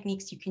salvage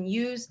techniques you can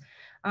use.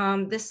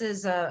 This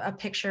is a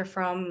picture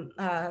from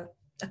a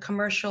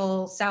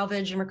commercial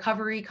salvage and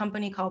recovery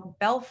company called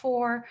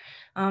Belfour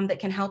that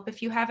can help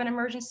if you have an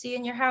emergency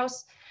in your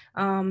house.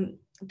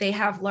 They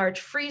have large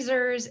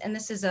freezers, and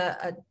this is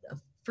a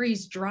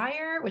freeze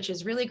dryer, which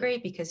is really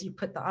great because you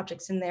put the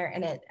objects in there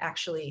and it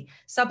actually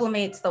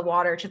sublimates the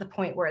water to the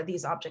point where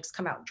these objects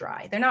come out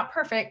dry. They're not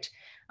perfect,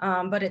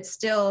 but it's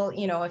still,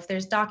 you know, if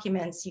there's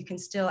documents, you can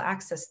still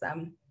access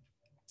them.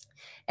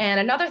 And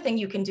another thing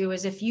you can do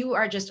is if you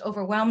are just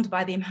overwhelmed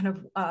by the amount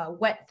of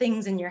wet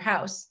things in your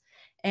house,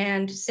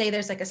 and say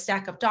there's like a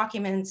stack of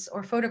documents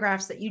or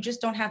photographs that you just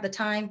don't have the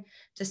time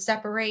to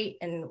separate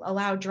and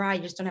allow dry,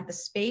 you just don't have the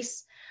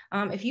space.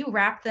 If you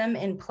wrap them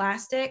in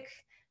plastic,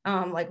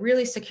 like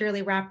really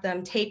securely wrap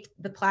them, tape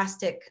the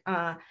plastic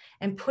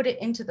and put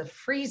it into the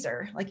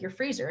freezer, like your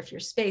freezer, if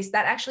your space,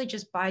 that actually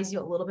just buys you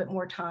a little bit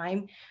more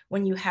time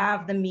when you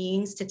have the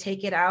means to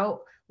take it out,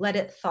 let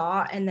it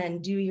thaw, and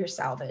then do your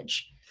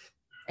salvage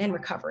and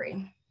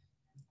recovery.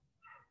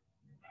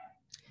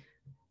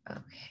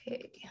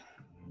 Okay.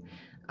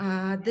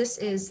 This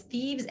is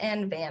thieves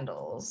and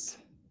vandals.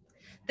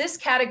 This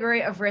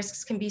category of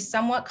risks can be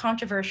somewhat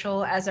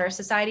controversial as our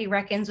society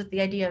reckons with the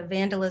idea of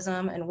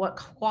vandalism and what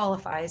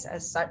qualifies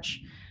as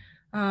such.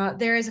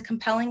 There is a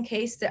compelling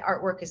case that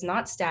artwork is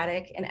not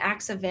static, and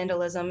acts of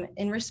vandalism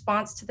in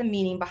response to the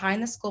meaning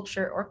behind the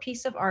sculpture or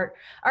piece of art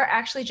are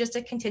actually just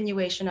a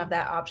continuation of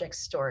that object's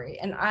story.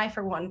 And I,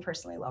 for one,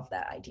 personally love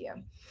that idea.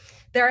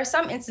 There are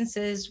some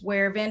instances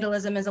where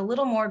vandalism is a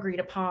little more agreed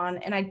upon,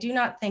 and I do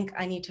not think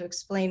I need to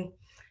explain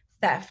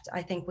theft.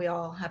 I think we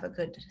all have a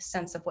good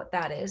sense of what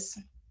that is.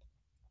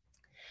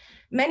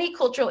 Many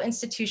cultural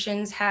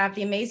institutions have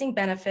the amazing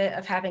benefit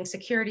of having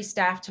security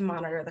staff to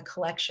monitor the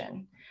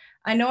collection.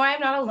 I know I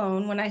am not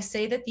alone when I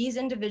say that these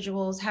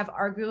individuals have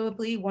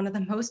arguably one of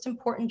the most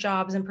important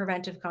jobs in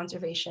preventive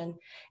conservation,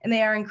 and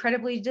they are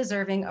incredibly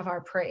deserving of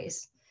our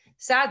praise.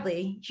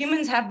 Sadly,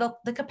 humans have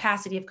the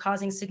capacity of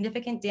causing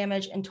significant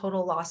damage and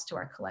total loss to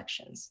our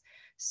collections.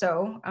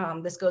 So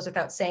this goes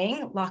without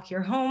saying, lock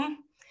your home.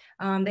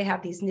 They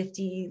have these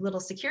nifty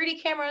little security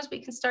cameras we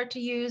can start to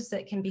use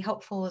that can be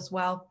helpful as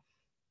well.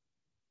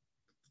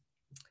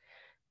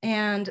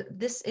 And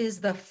this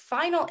is the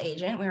final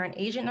agent. We're on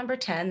agent number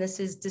 10. This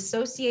is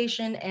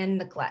dissociation and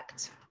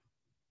neglect.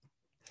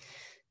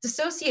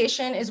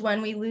 Dissociation is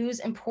when we lose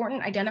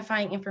important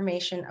identifying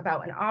information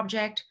about an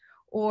object,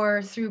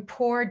 or through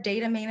poor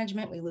data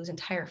management, we lose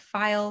entire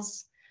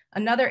files.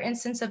 Another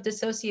instance of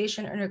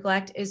dissociation or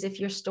neglect is if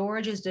your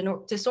storage is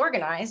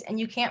disorganized and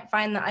you can't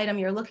find the item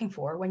you're looking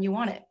for when you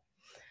want it.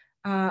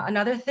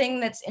 Another thing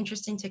that's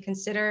interesting to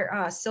consider,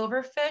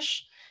 silverfish,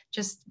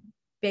 just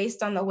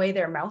based on the way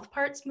their mouth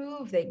parts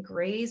move, they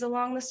graze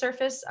along the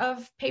surface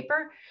of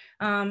paper.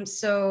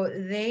 So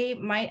they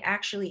might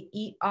actually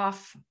eat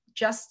off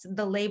just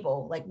the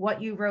label, like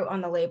what you wrote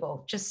on the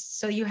label, just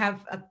so you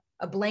have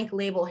a blank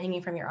label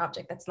hanging from your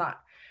object. That's not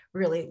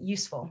really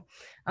useful.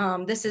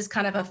 This is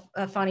kind of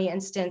a funny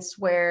instance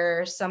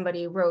where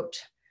somebody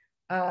wrote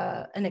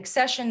an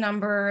accession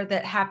number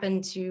that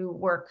happened to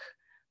work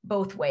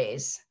both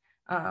ways.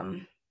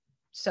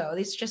 So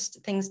these are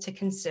just things to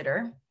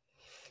consider.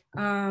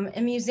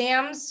 In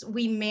museums,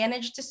 we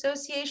manage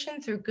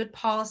dissociation through good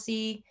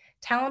policy,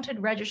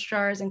 talented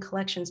registrars, and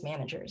collections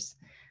managers.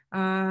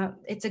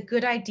 It's a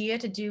good idea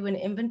to do an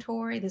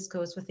inventory. This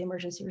goes with the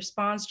emergency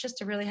response, just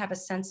to really have a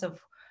sense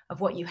of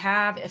what you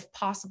have, if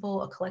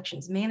possible, a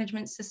collections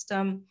management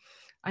system.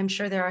 I'm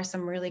sure there are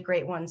some really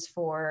great ones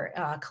for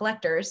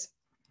collectors.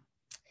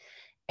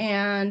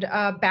 And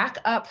back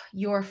up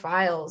your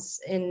files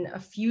in a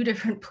few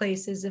different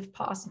places if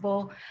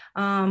possible,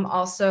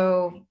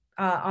 also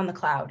on the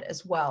cloud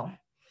as well.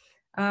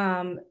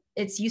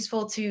 It's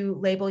useful to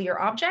label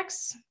your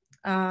objects.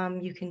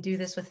 You can do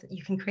this with,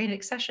 you can create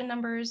accession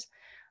numbers,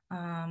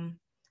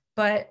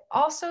 but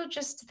also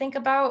just think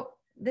about,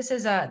 this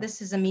is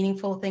a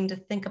meaningful thing to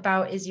think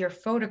about, is your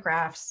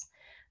photographs,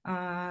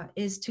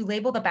 is to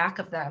label the back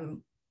of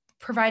them,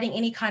 providing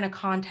any kind of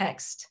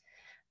context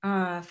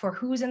for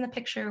who's in the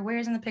picture,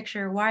 where's in the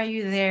picture, why are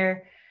you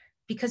there?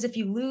 Because if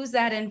you lose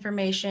that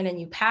information and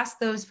you pass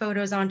those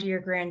photos on to your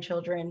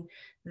grandchildren,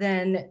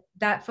 then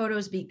that photo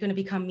is going to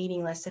become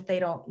meaningless if they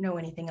don't know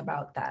anything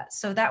about that.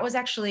 So that was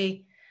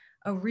actually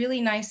a really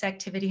nice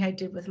activity I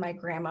did with my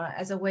grandma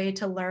as a way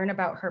to learn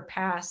about her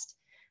past.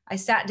 I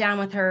sat down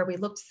with her, we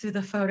looked through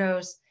the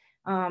photos,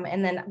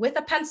 and then with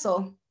a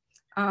pencil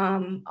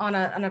on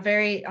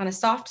a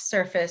soft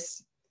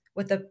surface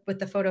with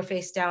the photo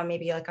face down,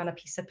 maybe like on a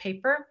piece of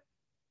paper,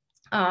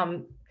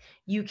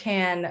 you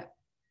can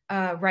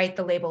write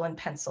the label in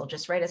pencil.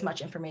 Just write as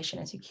much information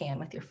as you can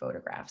with your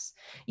photographs.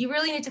 You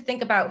really need to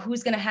think about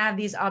who's going to have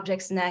these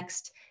objects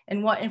next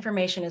and what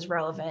information is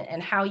relevant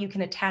and how you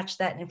can attach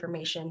that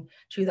information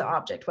to the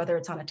object, whether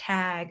it's on a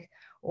tag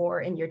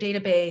or in your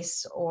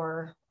database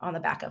or on the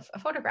back of a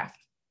photograph.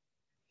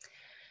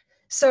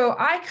 So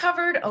I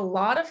covered a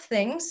lot of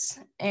things,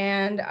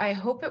 and I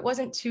hope it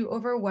wasn't too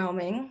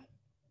overwhelming.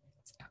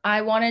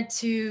 I wanted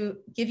to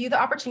give you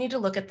the opportunity to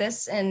look at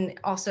this and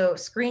also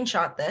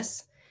screenshot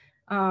this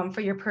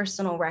for your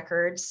personal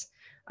records.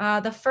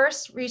 The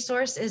first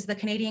resource is the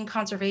Canadian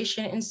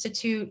Conservation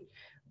Institute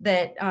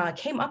that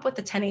came up with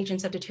the 10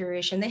 agents of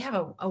deterioration. They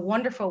have a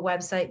wonderful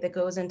website that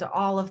goes into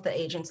all of the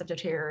agents of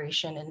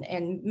deterioration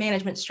and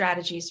management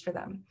strategies for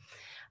them.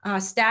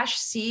 Stash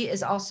C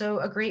is also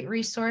a great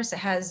resource. It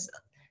has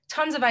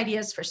tons of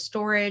ideas for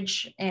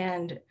storage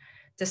and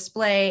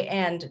display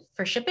and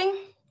for shipping.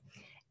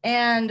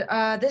 And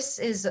this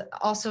is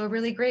also a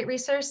really great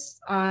resource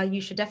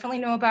you should definitely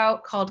know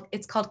about.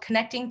 It's called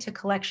Connecting to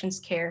Collections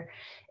Care.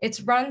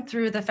 It's run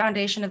through the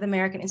Foundation of the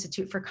American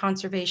Institute for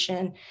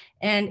Conservation,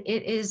 and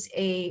it is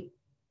a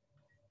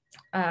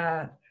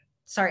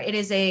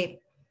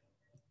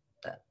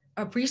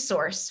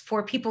resource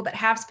for people that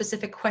have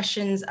specific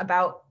questions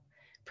about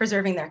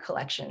preserving their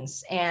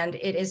collections. And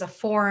it is a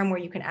forum where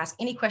you can ask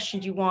any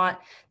questions you want.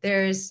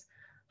 There's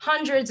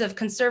hundreds of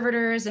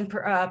conservators and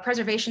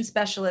preservation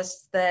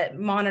specialists that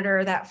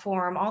monitor that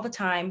forum all the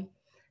time.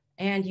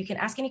 And you can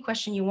ask any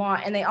question you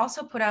want. And they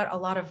also put out a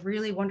lot of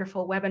really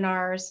wonderful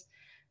webinars,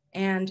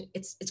 and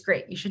it's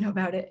great. You should know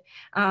about it.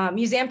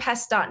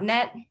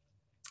 Museumpest.net.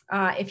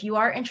 If you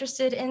are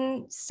interested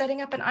in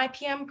setting up an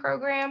IPM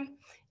program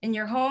in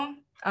your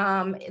home,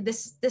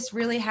 this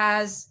really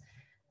has,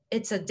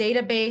 it's a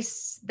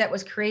database that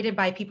was created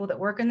by people that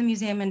work in the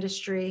museum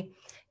industry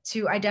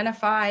to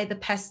identify the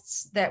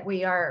pests that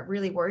we are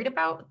really worried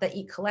about that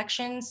eat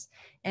collections.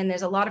 And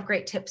there's a lot of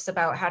great tips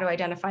about how to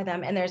identify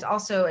them. And there's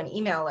also an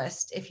email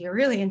list, if you're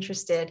really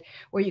interested,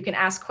 where you can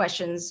ask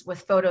questions with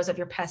photos of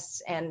your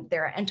pests, and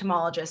there are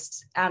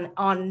entomologists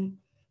on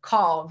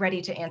call ready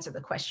to answer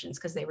the questions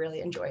because they really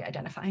enjoy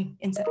identifying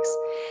insects.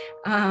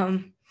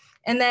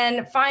 And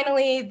then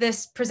finally,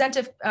 this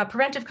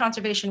Preventive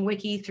Conservation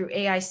Wiki through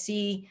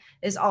AIC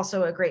is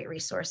also a great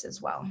resource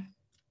as well.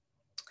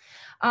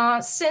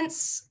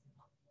 Since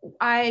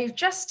I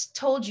just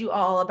told you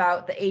all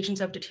about the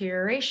agents of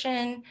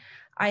deterioration,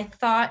 I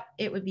thought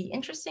it would be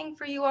interesting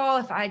for you all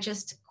if I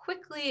just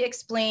quickly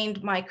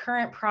explained my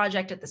current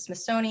project at the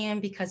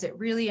Smithsonian, because it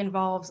really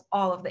involves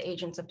all of the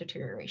agents of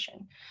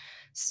deterioration.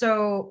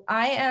 So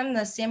I am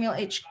the Samuel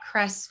H.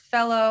 Kress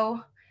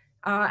Fellow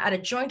at a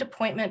joint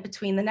appointment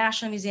between the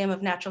National Museum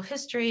of Natural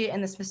History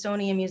and the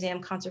Smithsonian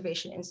Museum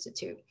Conservation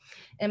Institute.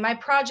 And my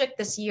project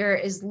this year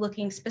is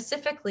looking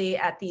specifically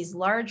at these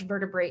large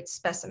vertebrate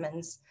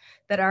specimens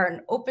that are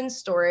in open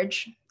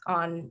storage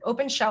on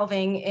open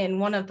shelving in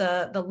one of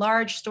the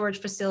large storage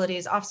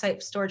facilities,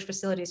 offsite storage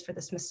facilities for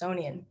the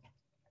Smithsonian.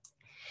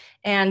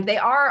 And they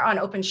are on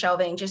open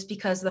shelving just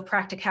because of the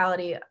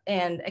practicality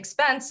and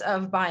expense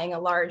of buying a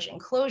large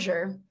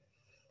enclosure.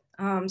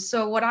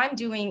 So what I'm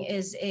doing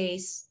is a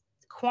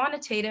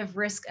quantitative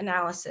risk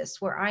analysis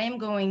where I am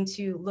going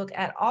to look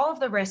at all of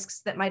the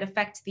risks that might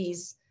affect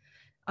these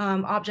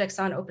objects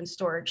on open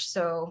storage.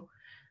 So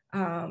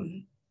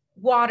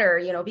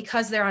water,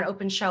 because they're on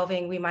open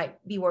shelving, we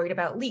might be worried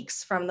about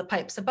leaks from the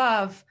pipes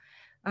above.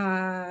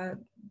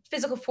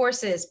 Physical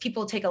forces,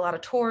 people take a lot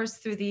of tours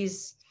through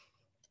these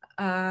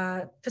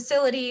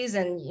facilities,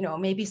 and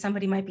maybe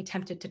somebody might be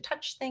tempted to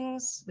touch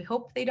things. We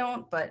hope they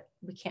don't, but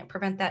we can't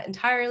prevent that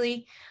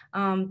entirely.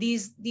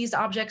 These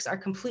objects are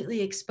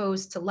completely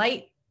exposed to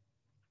light.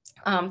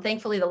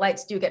 Thankfully, the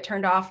lights do get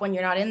turned off when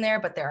you're not in there,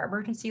 but there are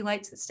emergency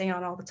lights that stay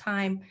on all the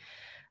time.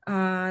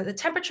 The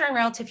temperature and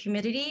relative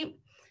humidity,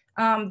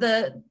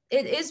 it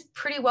is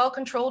pretty well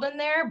controlled in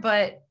there,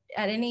 but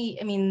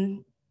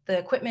the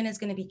equipment is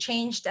going to be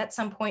changed at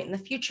some point in the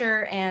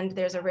future, and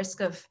there's a risk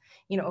of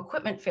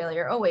equipment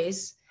failure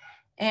always.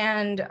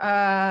 And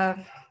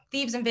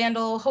thieves and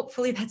vandal,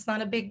 hopefully that's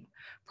not a big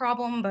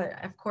problem,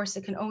 but of course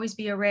it can always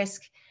be a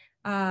risk.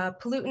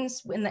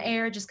 Pollutants in the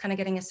air, just kind of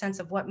getting a sense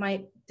of what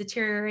might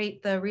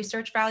deteriorate the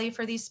research value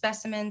for these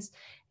specimens,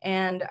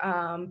 and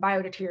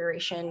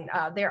biodeterioration.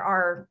 There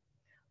are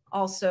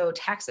also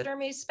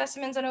taxidermy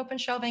specimens on open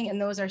shelving, and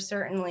those are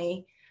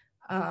certainly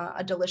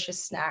a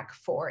delicious snack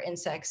for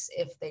insects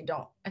if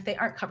they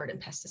aren't covered in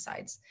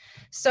pesticides.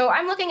 So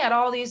I'm looking at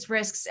all these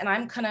risks, and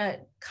I'm gonna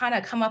kind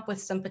of come up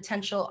with some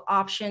potential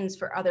options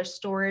for other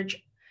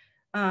storage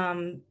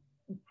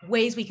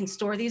ways we can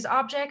store these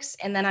objects.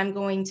 And then I'm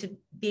going to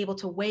be able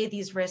to weigh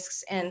these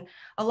risks. And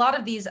a lot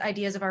of these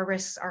ideas of our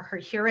risks are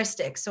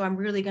heuristics. So I'm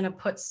really going to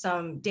put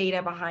some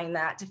data behind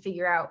that to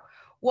figure out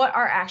what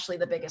are actually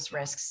the biggest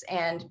risks,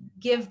 and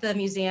give the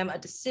museum a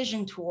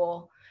decision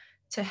tool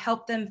to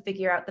help them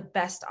figure out the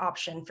best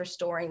option for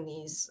storing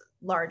these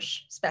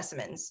large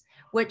specimens,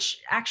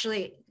 which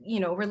actually,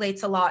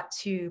 relates a lot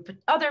to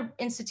other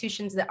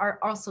institutions that are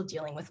also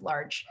dealing with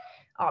large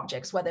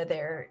objects, whether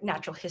they're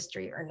natural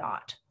history or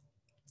not.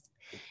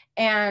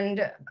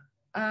 And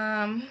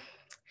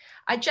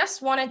I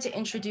just wanted to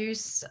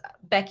introduce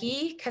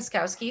Rebecca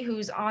Kaczkowski,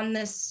 who's on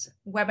this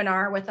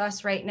webinar with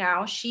us right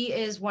now. She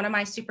is one of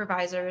my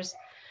supervisors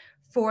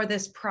for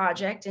this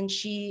project, and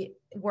she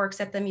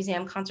works at the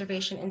Museum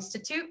Conservation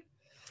Institute.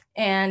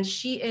 And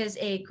she is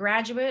a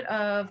graduate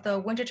of the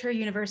Winterthur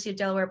University of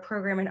Delaware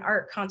program in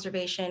art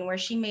conservation, where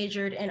she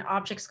majored in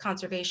objects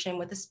conservation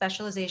with a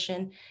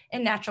specialization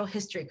in natural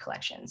history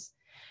collections.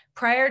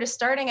 Prior to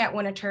starting at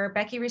Winterthur,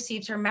 Becky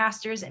received her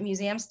master's in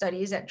museum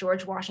studies at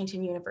George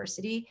Washington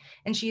University,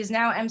 and she is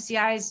now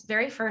MCI's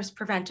very first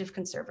preventive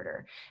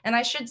conservator. And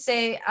I should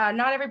say,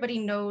 not everybody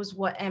knows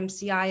what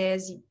MCI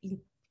is.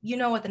 You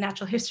know what the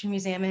Natural History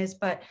Museum is,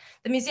 but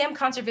the Museum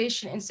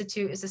Conservation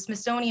Institute is a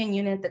Smithsonian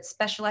unit that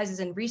specializes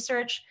in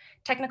research,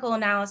 technical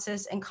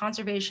analysis, and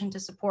conservation to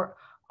support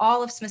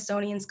all of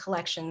Smithsonian's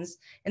collections.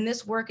 And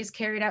this work is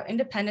carried out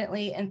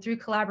independently and through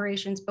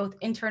collaborations, both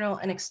internal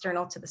and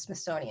external to the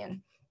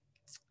Smithsonian.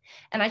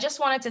 And I just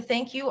wanted to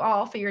thank you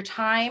all for your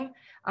time.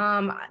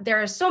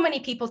 There are so many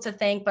people to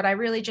thank, but I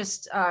really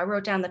just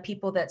wrote down the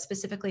people that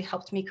specifically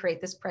helped me create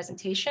this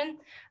presentation.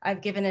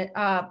 I've given it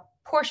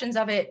portions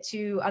of it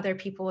to other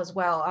people as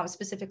well,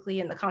 specifically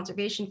in the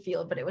conservation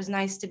field, but it was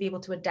nice to be able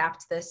to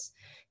adapt this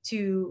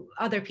to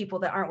other people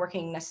that aren't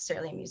working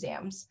necessarily in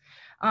museums.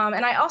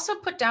 And I also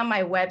put down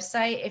my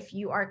website if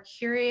you are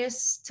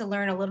curious to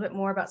learn a little bit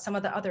more about some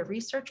of the other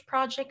research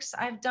projects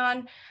I've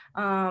done.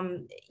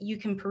 You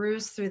can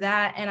peruse through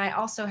that. And I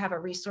also have a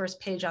resource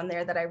page on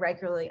there that I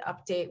regularly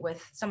update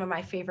with some of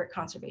my favorite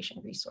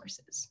conservation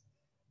resources.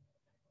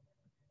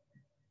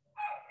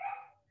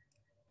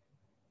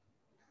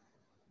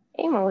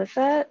 Hey,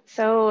 Melissa.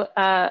 So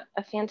a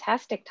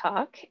fantastic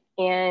talk,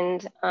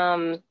 and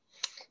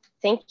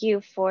thank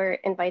you for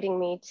inviting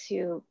me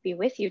to be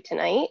with you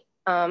tonight.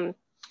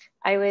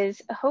 I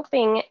was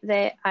hoping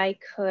that I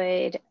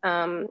could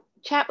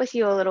chat with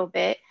you a little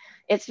bit.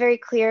 It's very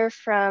clear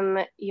from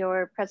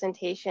your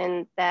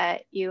presentation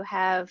that you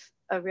have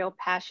a real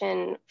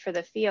passion for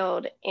the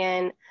field,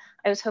 and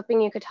I was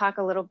hoping you could talk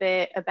a little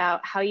bit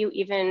about how you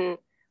even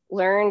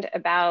learned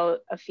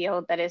about a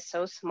field that is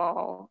so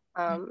small.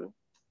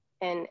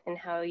 And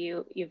how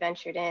you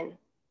ventured in.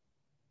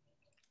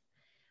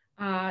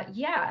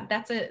 Yeah,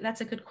 that's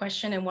a good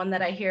question, and one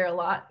that I hear a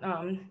lot.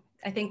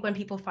 I think when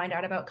people find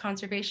out about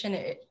conservation,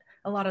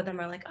 a lot of them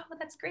are like, oh,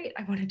 that's great,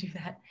 I want to do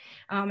that.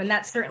 And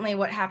that's certainly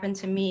what happened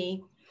to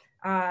me.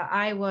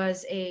 I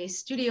was a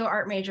studio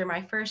art major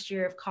my first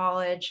year of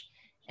college,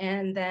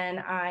 and then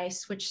I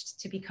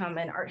switched to become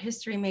an art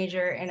history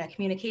major and a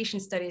communication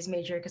studies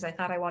major because I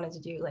thought I wanted to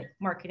do like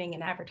marketing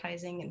and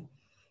advertising,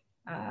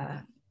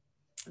 and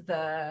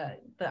the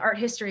art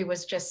history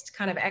was just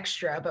kind of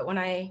extra. But when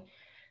I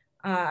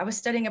was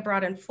studying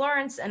abroad in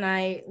Florence and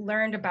I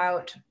learned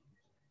about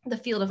the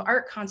field of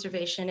art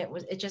conservation,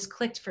 it just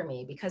clicked for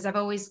me because I've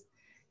always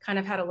kind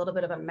of had a little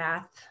bit of a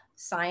math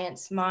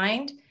science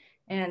mind.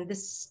 And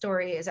this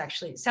story is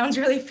actually sounds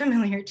really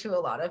familiar to a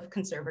lot of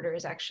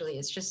conservators. Actually,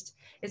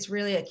 it's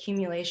really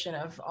accumulation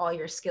of all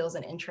your skills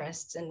and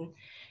interests, and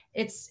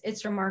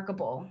it's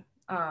remarkable.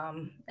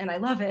 And I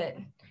love it.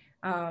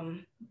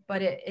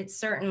 But it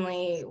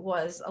certainly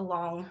was a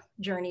long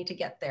journey to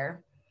get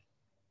there.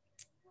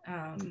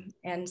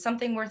 And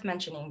something worth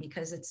mentioning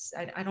because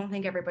I don't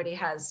think everybody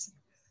has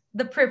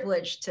the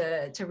privilege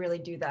to really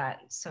do that.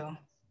 So.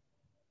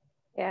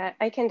 Yeah,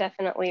 I can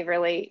definitely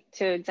relate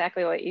to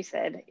exactly what you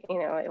said. You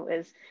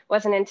know,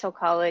 wasn't until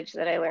college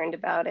that I learned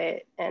about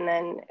it, and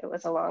then it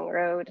was a long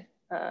road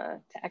to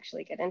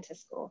actually get into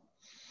school.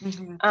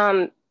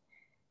 Mm-hmm.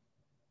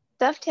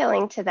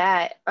 Dovetailing to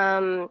that,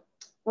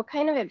 what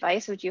kind of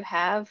advice would you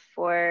have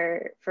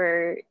for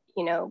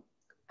you know,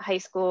 high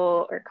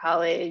school or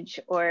college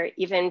or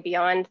even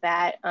beyond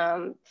that,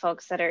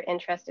 folks that are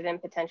interested in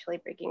potentially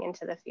breaking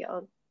into the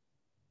field?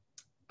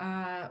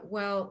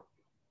 Well,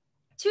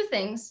 two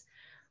things.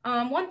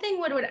 One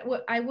thing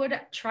I would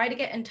try to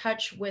get in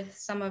touch with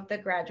some of the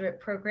graduate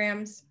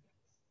programs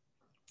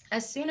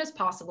as soon as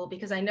possible,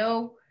 because I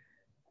know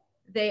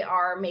they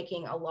are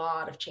making a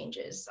lot of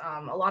changes.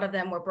 A lot of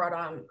them were brought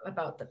on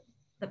about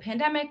the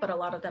pandemic, but a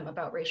lot of them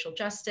about racial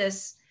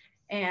justice.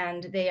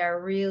 And they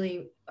are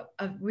really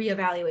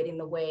reevaluating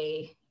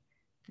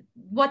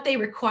what they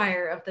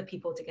require of the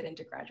people to get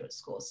into graduate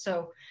school.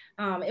 So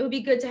it would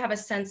be good to have a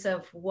sense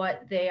of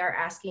what they are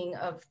asking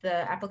of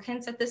the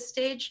applicants at this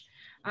stage.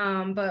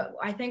 But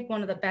I think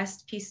one of the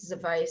best pieces of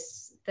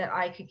advice that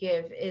I could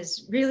give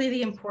is really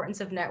the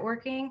importance of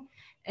networking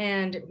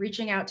and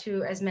reaching out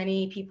to as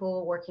many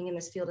people working in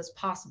this field as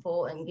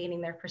possible and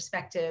gaining their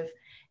perspective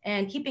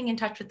and keeping in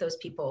touch with those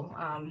people.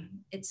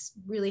 It's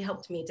really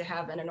helped me to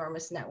have an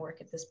enormous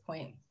network at this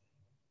point.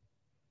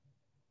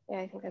 Yeah,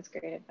 I think that's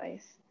great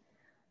advice.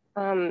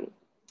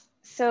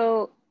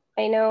 So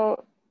I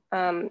know,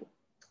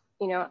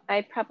 you know,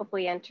 I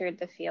probably entered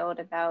the field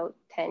about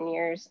 10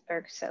 years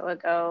or so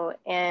ago.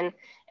 And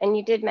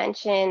you did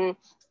mention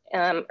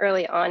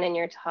early on in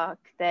your talk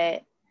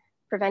that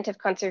preventive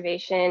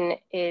conservation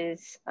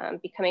is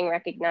becoming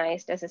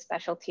recognized as a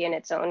specialty in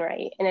its own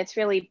right. And it's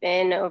really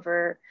been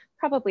over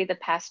probably the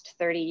past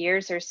 30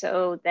 years or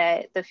so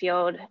that the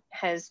field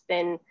has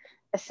been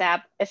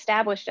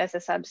established as a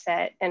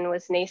subset and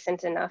was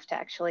nascent enough to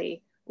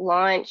actually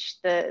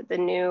launch the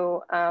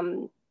new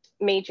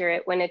major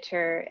at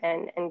Winterthur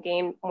and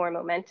gain more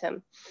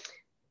momentum.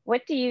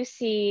 what do you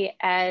see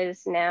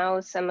as now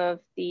some of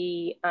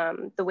the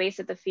ways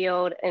that the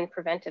field and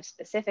preventive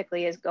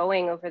specifically is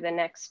going over the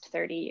next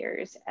 30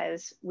 years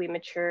as we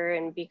mature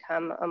and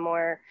become a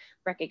more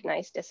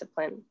recognized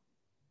discipline?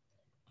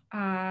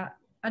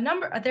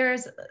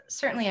 There's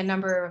certainly a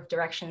number of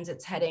directions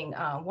it's heading.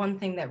 One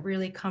thing that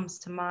really comes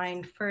to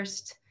mind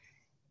first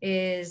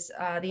is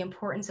the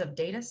importance of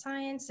data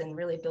science and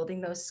really building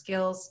those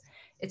skills.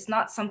 It's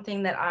not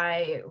something that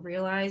I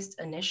realized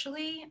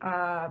initially,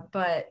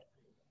 but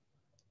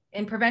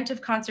in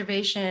preventive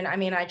conservation, I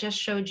mean, I just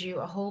showed you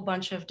a whole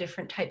bunch of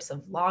different types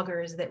of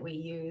loggers that we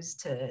use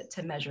to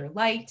measure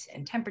light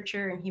and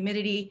temperature and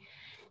humidity.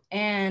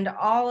 And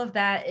all of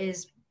that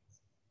is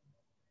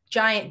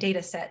giant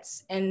data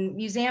sets. And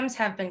museums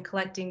have been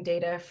collecting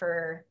data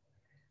for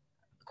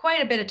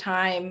quite a bit of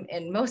time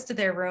in most of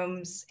their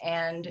rooms.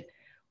 And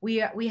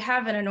we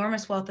have an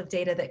enormous wealth of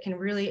data that can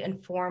really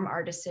inform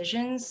our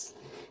decisions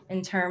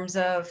in terms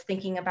of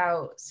thinking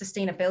about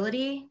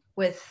sustainability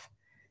with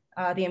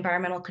the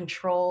environmental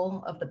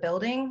control of the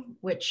building,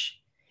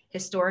 which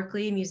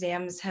historically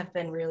museums have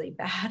been really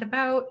bad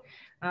about.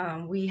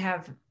 We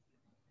have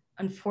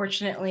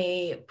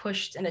unfortunately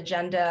pushed an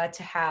agenda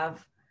to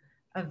have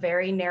a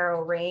very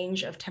narrow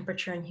range of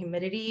temperature and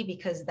humidity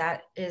because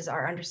that is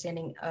our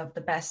understanding of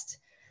the best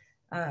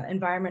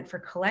environment for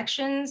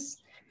collections.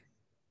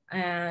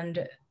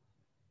 And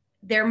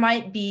there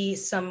might be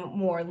some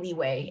more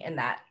leeway in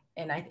that.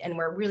 And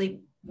we're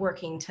really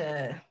working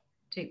to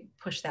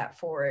push that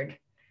forward.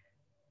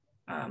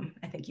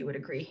 I think you would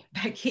agree,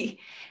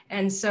 Becky.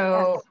 And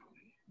so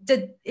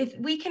if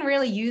we can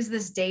really use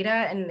this data,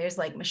 and there's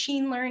like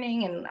machine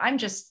learning, and I'm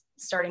just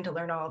starting to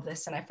learn all of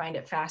this and I find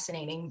it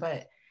fascinating,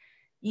 but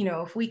you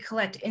know, if we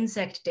collect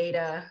insect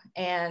data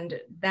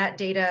and that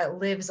data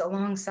lives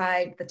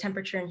alongside the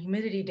temperature and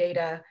humidity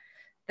data,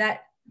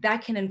 that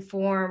can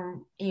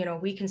inform, you know,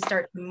 we can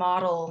start to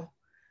model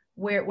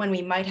when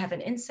we might have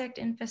an insect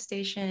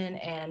infestation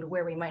and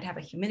where we might have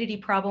a humidity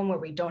problem where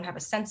we don't have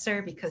a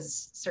sensor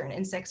because certain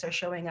insects are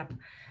showing up.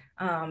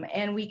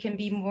 And we can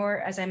be more,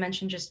 as I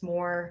mentioned, just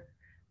more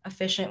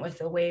efficient with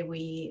the way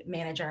we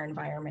manage our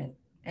environment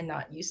and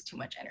not use too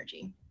much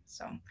energy.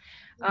 So,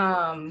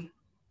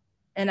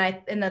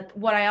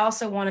 what I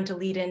also wanted to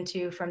lead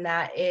into from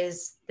that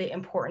is the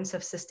importance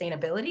of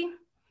sustainability,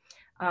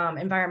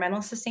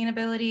 environmental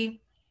sustainability.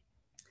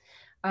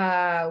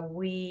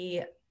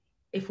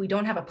 If we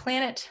don't have a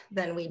planet,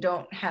 then we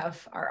don't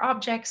have our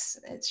objects.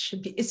 It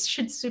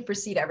should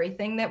supersede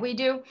everything that we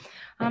do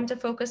to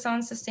focus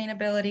on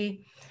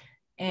sustainability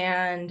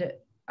and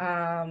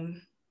I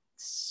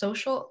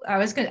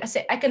was going to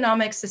say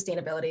economic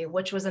sustainability,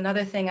 which was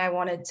another thing I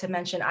wanted to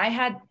mention. I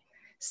had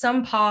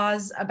some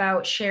pause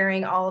about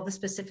sharing all of the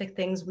specific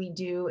things we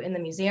do in the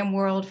museum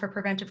world for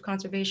preventive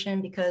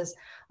conservation because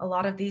a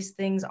lot of these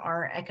things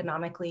aren't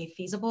economically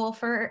feasible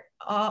for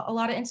a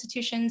lot of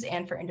institutions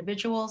and for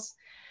individuals.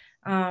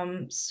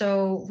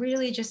 So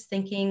really just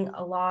thinking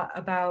a lot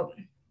about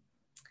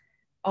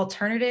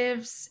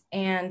alternatives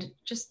and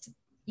just,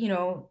 you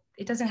know,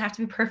 it doesn't have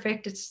to be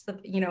perfect. It's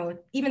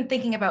even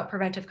thinking about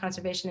preventive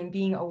conservation and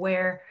being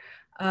aware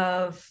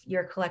of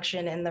your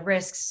collection and the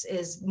risks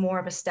is more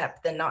of a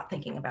step than not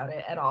thinking about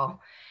it at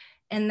all.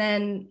 And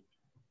then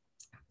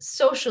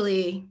social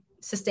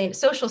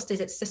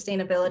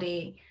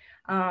sustainability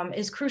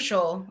is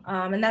crucial.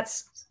 And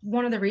that's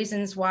one of the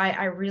reasons why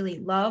I really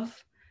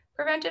love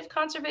preventive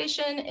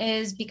conservation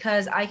is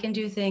because I can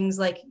do things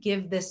like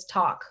give this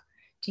talk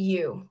to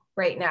you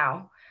right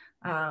now.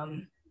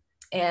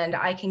 And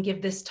I can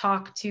give this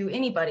talk to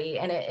anybody.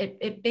 And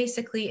it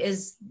basically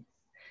is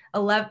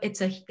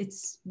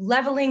it's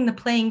leveling the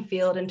playing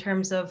field in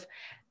terms of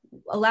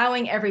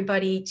allowing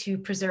everybody to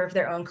preserve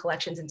their own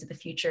collections into the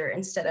future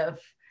instead of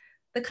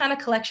the kind of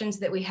collections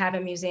that we have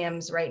in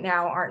museums right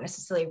now aren't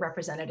necessarily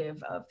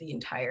representative of the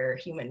entire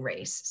human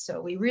race. So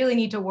we really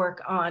need to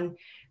work on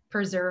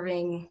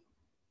preserving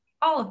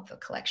all of the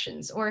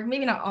collections, or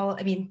maybe not all.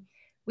 I mean,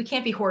 we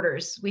can't be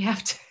hoarders. We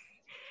have to,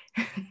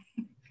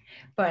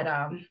 but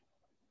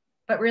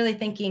really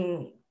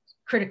thinking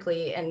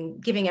critically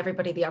and giving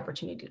everybody the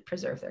opportunity to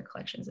preserve their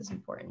collections is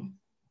important.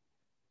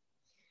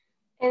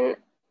 And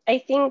I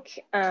think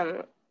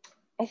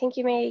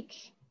you make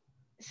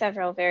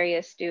several very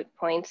astute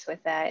points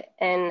with that,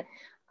 and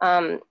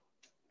kind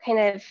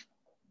of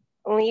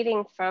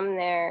leading from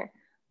there,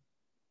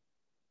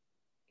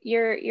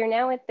 you're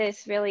now at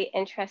this really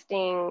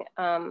interesting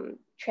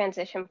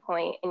transition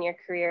point in your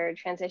career,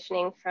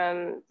 transitioning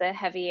from the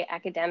heavy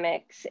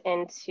academics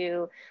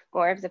into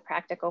more of the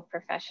practical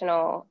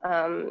professional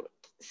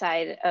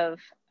side of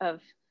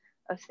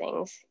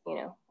things, you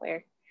know,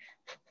 where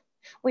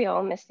we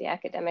all miss the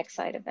academic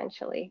side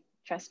eventually,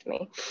 trust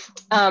me.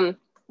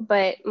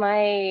 But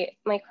my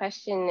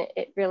question,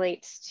 it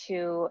relates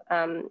to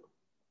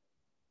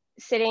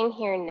sitting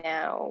here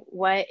now,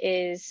 what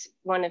is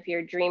one of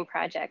your dream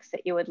projects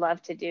that you would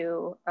love to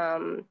do,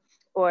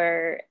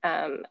 or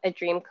a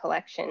dream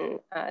collection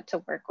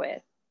to work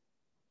with?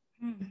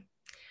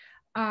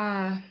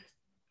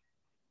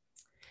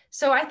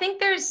 So I think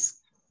there's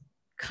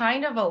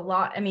kind of a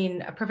lot. I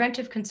mean, a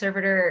preventive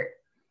conservator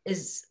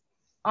is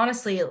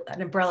honestly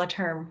an umbrella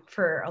term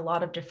for a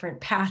lot of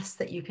different paths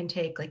that you can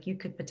take. Like you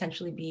could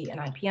potentially be an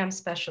IPM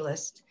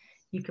specialist.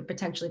 You could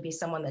potentially be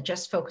someone that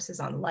just focuses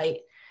on light.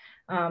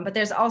 But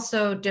there's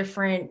also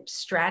different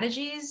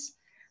strategies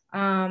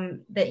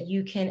that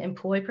you can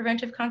employ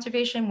preventive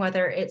conservation,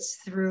 whether it's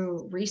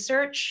through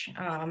research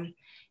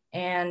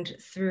and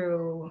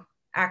through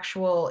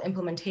actual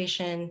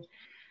implementation,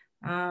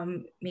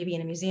 maybe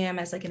in a museum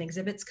as like an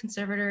exhibits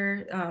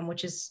conservator,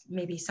 which is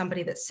maybe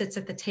somebody that sits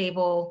at the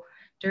table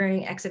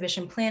during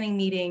exhibition planning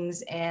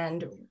meetings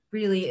and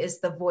really is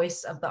the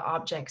voice of the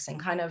objects, and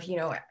kind of, you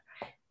know,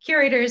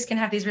 curators can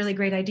have these really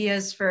great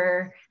ideas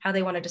for how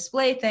they want to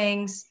display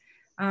things.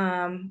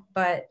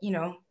 But, you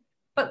know,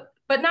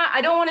 but not,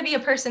 I don't want to be a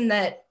person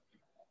that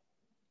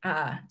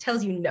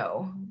tells you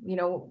no. You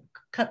know,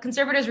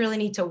 conservators really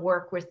need to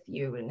work with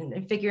you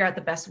and figure out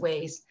the best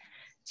ways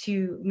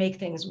to make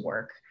things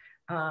work,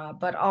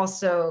 but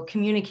also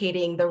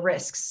communicating the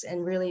risks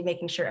and really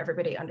making sure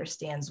everybody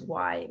understands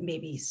why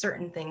maybe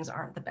certain things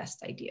aren't the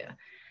best idea.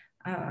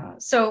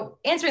 So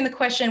answering the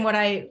question, what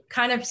I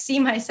kind of see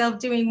myself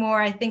doing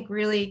more, I think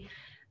really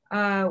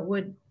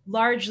would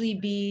largely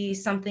be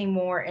something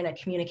more in a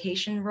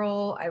communication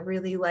role. I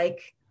really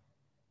like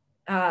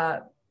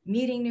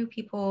meeting new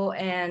people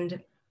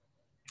and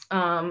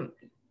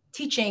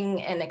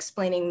teaching and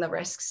explaining the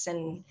risks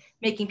and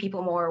making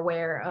people more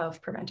aware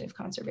of preventive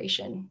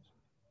conservation.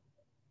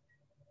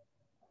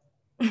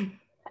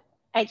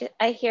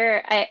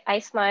 I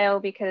smile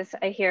because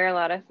I hear a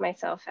lot of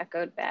myself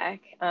echoed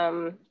back.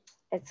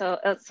 It's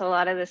a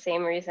lot of the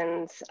same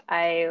reasons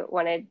I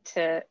wanted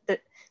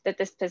that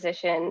this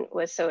position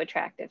was so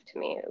attractive to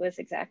me. It was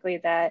exactly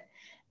that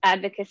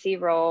advocacy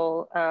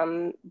role,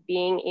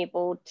 being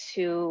able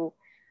to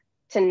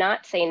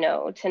not say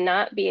no, to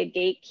not be a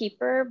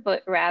gatekeeper,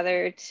 but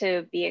rather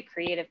to be a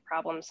creative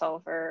problem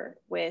solver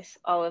with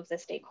all of the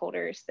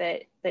stakeholders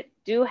that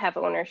do have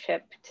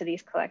ownership to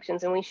these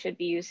collections, and we should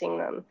be using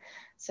them.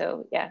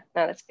 So yeah,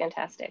 no, that's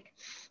fantastic.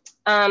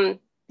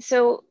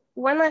 So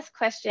one last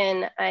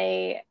question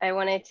I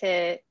wanted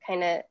to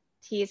kind of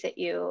tease at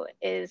you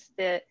is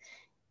that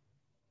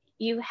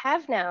you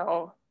have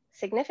now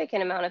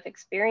significant amount of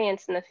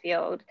experience in the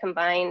field,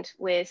 combined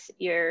with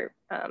your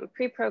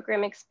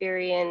pre-program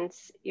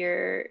experience,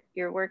 your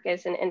work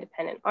as an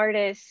independent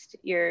artist,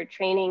 your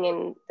training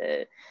in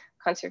the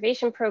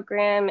conservation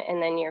program,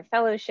 and then your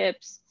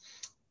fellowships.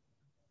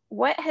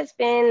 What has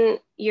been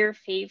your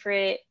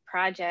favorite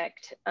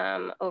project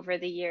over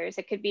the years?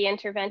 It could be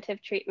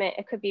interventive treatment,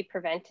 it could be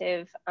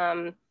preventive.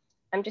 I'm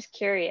just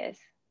curious.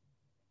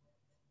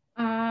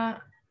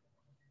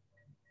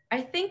 I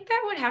think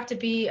that would have to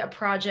be a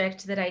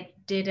project that I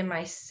did in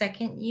my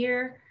second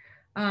year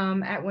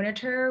at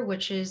Winterthur,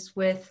 which is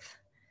with,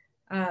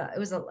 it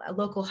was a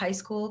local high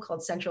school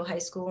called Central High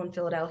School in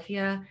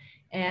Philadelphia.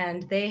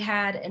 And they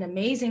had an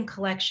amazing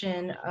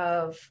collection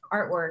of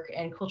artwork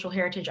and cultural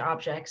heritage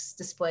objects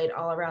displayed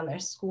all around their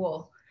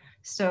school.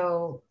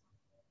 So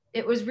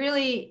it was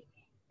really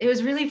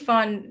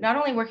fun, not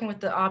only working with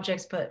the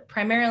objects, but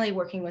primarily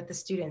working with the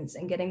students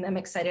and getting them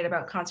excited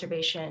about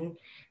conservation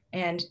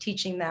and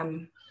teaching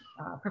them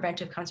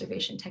preventive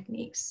conservation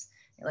techniques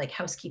like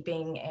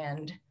housekeeping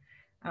and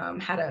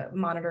how to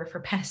monitor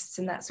for pests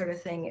and that sort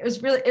of thing.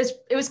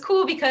 It was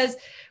cool because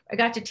I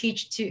got to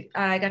teach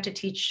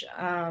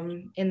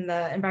in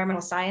the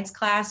environmental science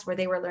class where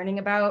they were learning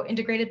about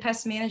integrated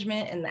pest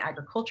management in the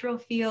agricultural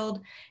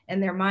field,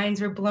 and their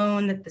minds were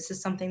blown that this is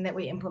something that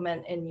we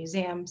implement in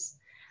museums.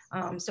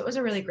 So it was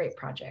a really great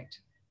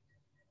project.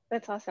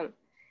 That's awesome.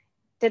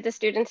 Did the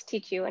students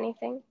teach you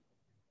anything?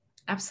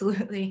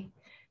 Absolutely.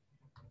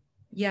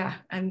 Yeah,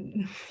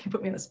 you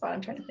put me on the spot.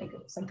 I'm trying to think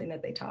of something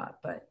that they taught,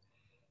 but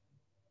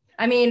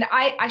I mean,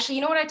 I actually,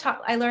 you know what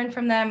I learned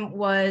from them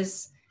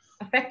was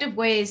effective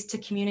ways to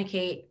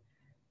communicate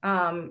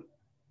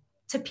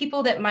to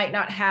people that might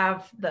not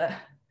have the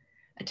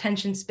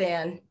attention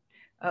span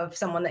of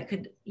someone that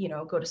could, you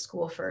know, go to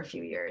school for a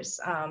few years.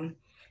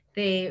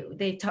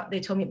 They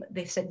told me,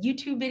 they said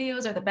YouTube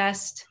videos are the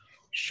best,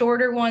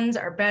 shorter ones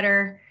are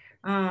better.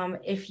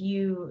 If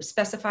you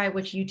specify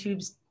which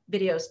YouTube's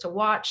videos to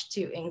watch,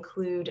 to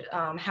include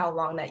how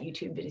long that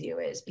YouTube video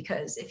is,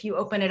 because if you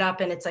open it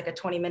up and it's like a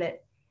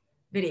 20-minute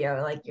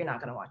video, like you're not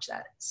going to watch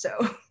that. So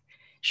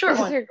short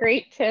ones. Those are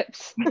great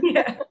tips.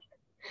 Yeah.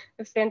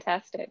 It's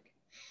fantastic.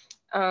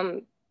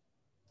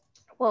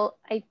 Well,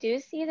 I do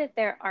see that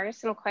there are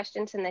some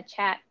questions in the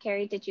chat.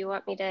 Carrie, did you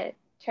want me to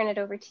turn it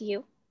over to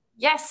you?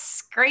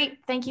 Yes, great.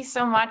 Thank you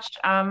so much.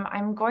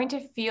 I'm going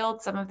to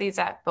field some of these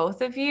at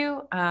both of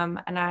you.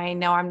 And I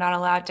know I'm not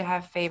allowed to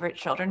have favorite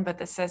children, but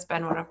this has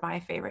been one of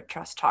my favorite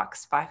trust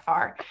talks by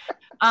far.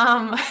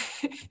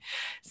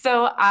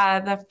 So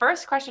the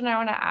first question I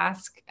want to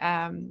ask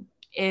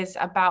is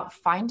about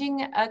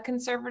finding a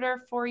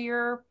conservator for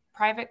your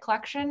private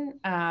collection.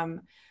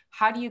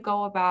 How do you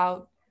go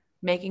about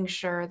making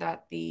sure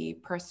that the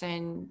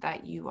person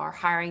that you are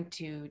hiring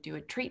to do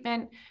a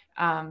treatment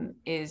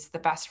is the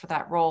best for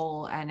that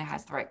role and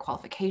has the right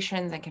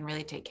qualifications and can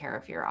really take care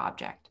of your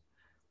object.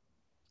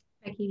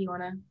 Becky, do you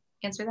want to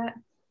answer that?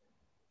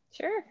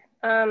 Sure.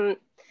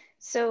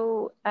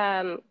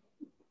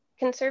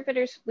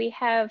 Conservators, we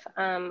have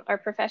our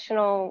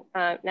professional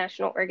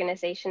national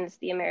organizations,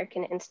 the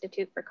American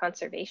Institute for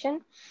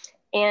Conservation.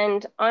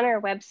 And on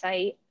our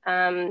website,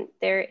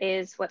 there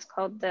is what's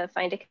called the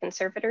Find a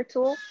Conservator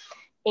tool.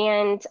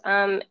 And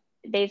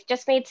they've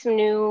just made some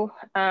new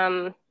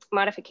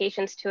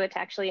modifications to it to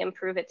actually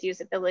improve its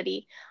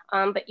usability.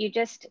 But you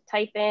just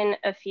type in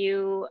a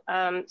few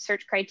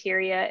search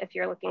criteria if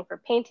you're looking for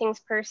paintings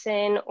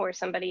person or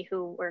somebody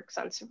who works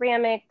on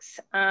ceramics,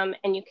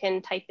 and you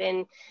can type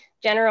in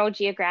general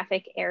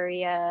geographic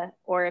area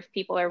or if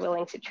people are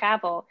willing to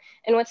travel.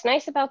 And what's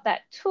nice about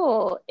that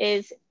tool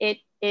is it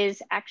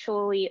is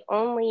actually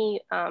only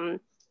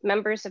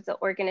members of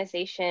the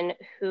organization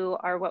who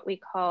are what we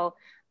call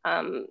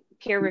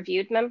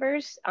peer-reviewed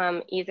members,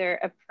 either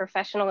a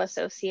professional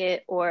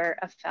associate or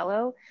a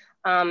fellow,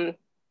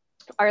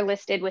 are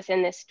listed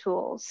within this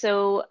tool.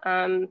 So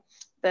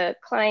the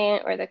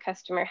client or the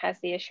customer has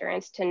the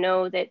assurance to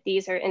know that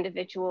these are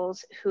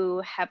individuals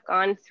who have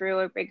gone through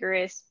a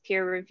rigorous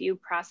peer review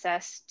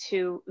process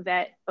to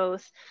vet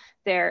both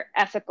their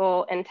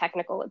ethical and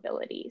technical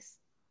abilities.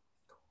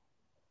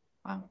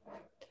 Wow,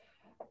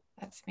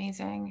 that's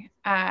amazing.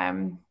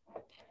 And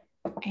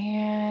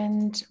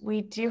we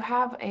do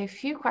have a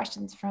few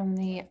questions from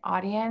the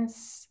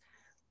audience.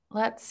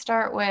 Let's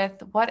start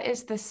with, what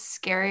is the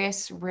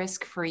scariest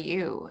risk for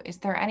you? Is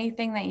there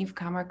anything that you've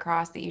come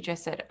across that you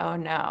just said, oh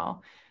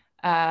no?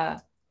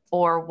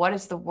 Or what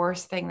is the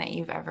worst thing that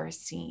you've ever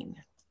seen?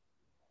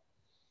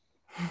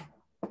 I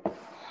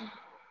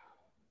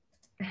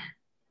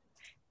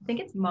think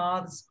it's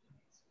moths.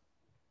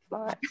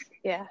 Moths,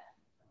 yeah.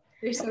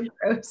 They're so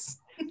gross.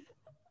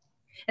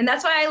 And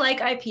that's why I like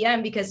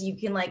IPM, because you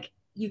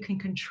can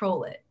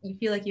control it. You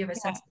feel like you have a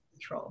sense of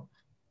control.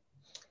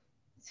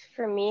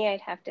 For me,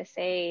 I'd have to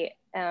say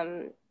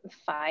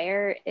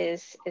fire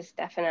is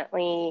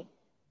definitely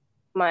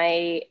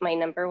my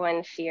number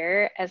one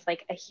fear as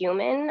like a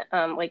human.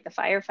 Like the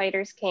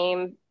firefighters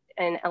came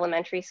in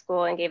elementary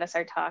school and gave us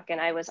our talk, and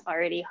I was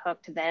already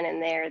hooked then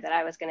and there that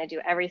I was going to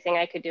do everything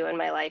I could do in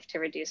my life to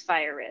reduce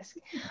fire risk.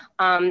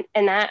 And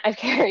that I've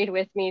carried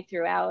with me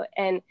throughout.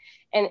 And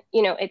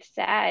you know, it's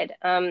sad.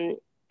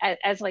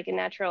 As like a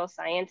natural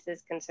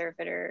sciences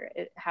conservator,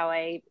 how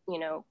I, you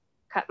know,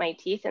 cut my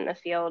teeth in the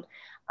field,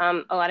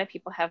 a lot of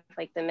people have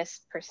like the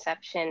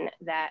misperception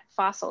that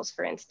fossils,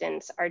 for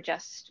instance, are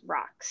just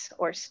rocks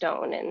or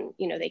stone and,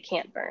 you know, they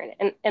can't burn.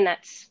 And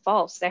that's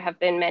false. There have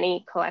been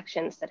many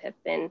collections that have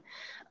been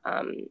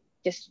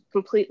just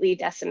completely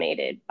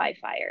decimated by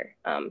fire.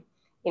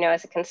 You know,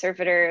 as a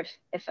conservator,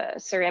 if a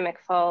ceramic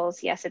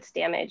falls, yes, it's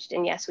damaged,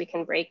 and yes, we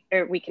can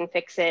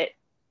fix it.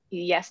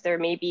 Yes, there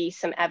may be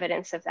some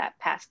evidence of that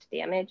past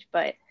damage,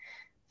 but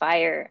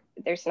fire,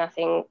 there's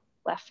nothing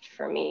left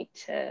for me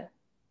to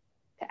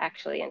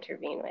actually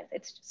intervene with.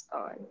 It's just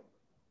gone.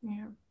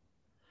 Yeah.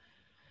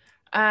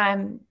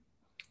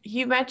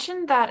 You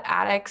mentioned that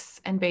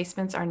attics and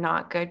basements are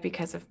not good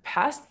because of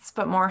pests,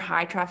 but more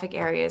high traffic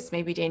areas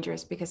may be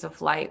dangerous because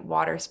of light,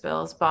 water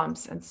spills,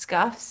 bumps and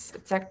scuffs,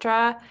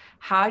 etc.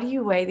 How do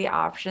you weigh the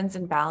options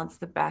and balance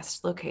the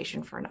best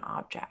location for an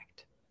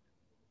object?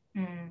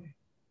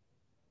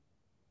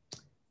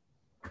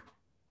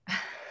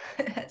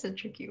 That's a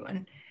tricky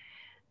one.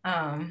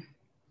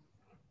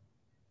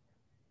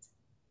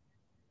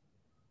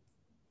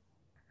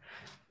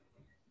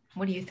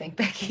 What do you think,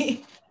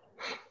 Becky?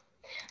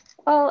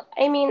 Well,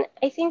 I mean,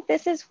 I think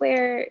this is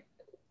where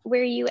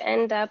you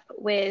end up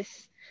with,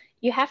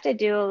 you have to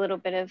do a little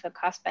bit of a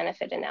cost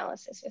benefit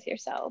analysis with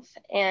yourself.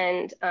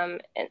 And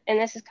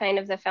this is kind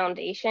of the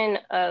foundation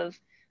of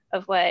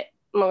what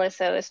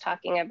Melissa was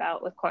talking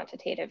about with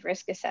quantitative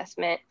risk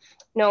assessment.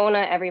 No,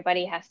 not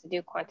everybody has to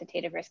do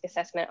quantitative risk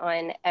assessment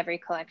on every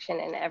collection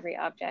and every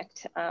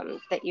object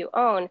that you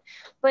own,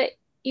 but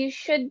you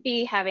should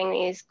be having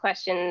these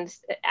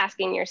questions,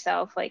 asking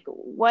yourself, like,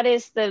 what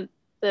is the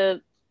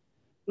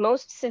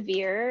most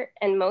severe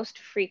and most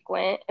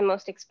frequent and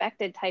most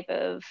expected type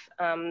of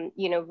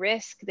you know,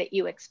 risk that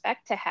you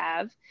expect to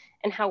have,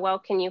 and how well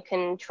can you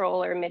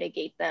control or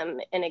mitigate them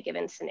in a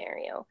given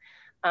scenario.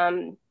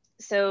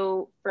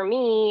 So for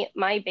me,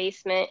 my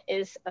basement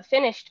is a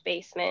finished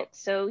basement.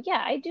 So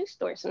yeah, I do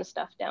store some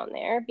stuff down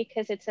there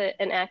because it's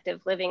an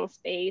active living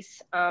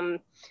space.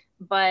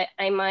 But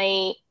I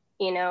might,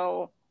 you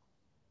know,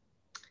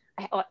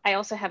 I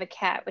also have a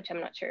cat, which I'm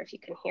not sure if you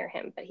can hear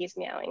him, but he's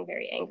meowing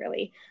very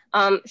angrily.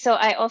 So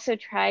I also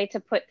try to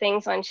put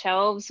things on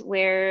shelves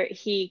where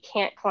he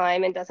can't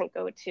climb and doesn't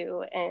go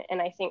to,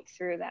 and I think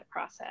through that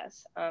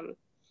process.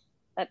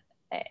 But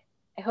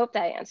I hope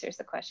that answers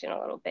the question a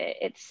little bit.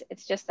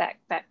 It's just that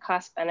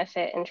cost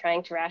benefit and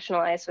trying to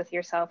rationalize with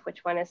yourself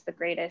which one is the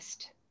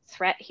greatest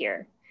threat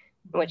here,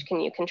 and which can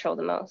you control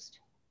the most.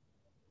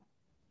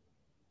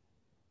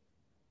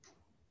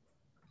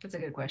 That's a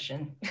good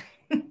question.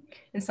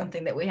 And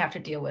something that we have to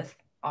deal with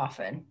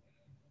often.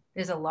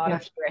 There's a lot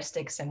of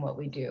heuristics in what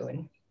we do.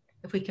 And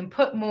if we can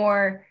put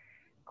more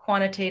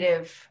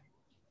quantitative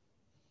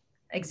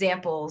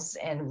examples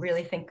and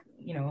really think,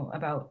 you know,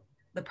 about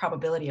the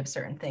probability of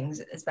certain things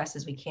as best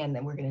as we can,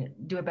 then we're going to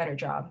do a better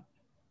job.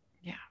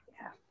 Yeah,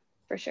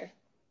 for sure.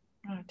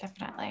 Oh,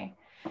 definitely.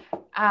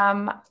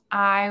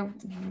 I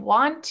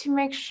want to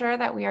make sure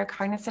that we are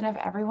cognizant of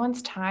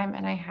everyone's time,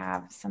 and I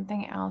have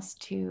something else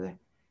to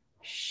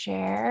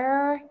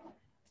share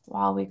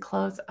while we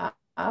close up.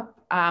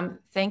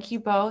 Thank you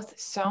both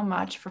so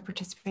much for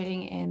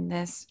participating in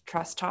this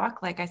Trust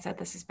Talk. Like I said,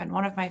 this has been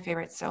one of my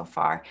favorites so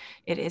far.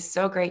 It is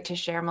so great to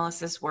share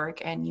Melissa's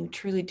work, and you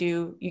truly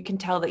do, you can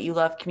tell that you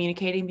love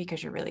communicating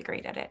because you're really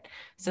great at it.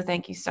 So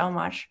thank you so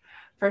much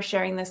for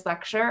sharing this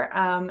lecture.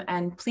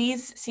 And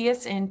please see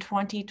us in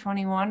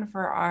 2021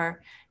 for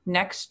our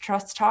next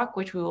Trust Talk,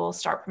 which we will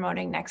start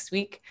promoting next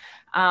week.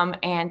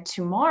 And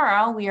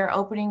tomorrow we are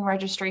opening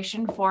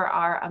registration for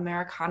our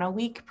Americana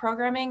Week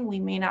programming. We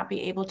may not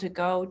be able to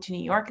go to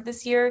New York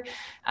this year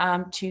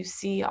to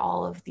see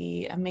all of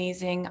the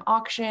amazing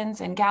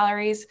auctions and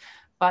galleries,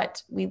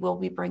 but we will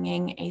be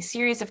bringing a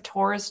series of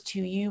tours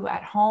to you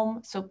at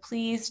home. So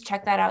please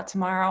check that out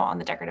tomorrow on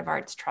the Decorative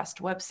Arts Trust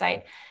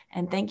website.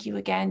 And thank you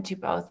again to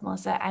both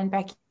Melissa and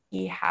Becky.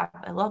 Have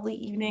a lovely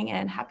evening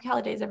and happy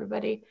holidays,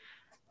 everybody.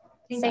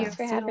 Thanks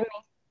for having me.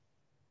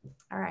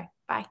 All right.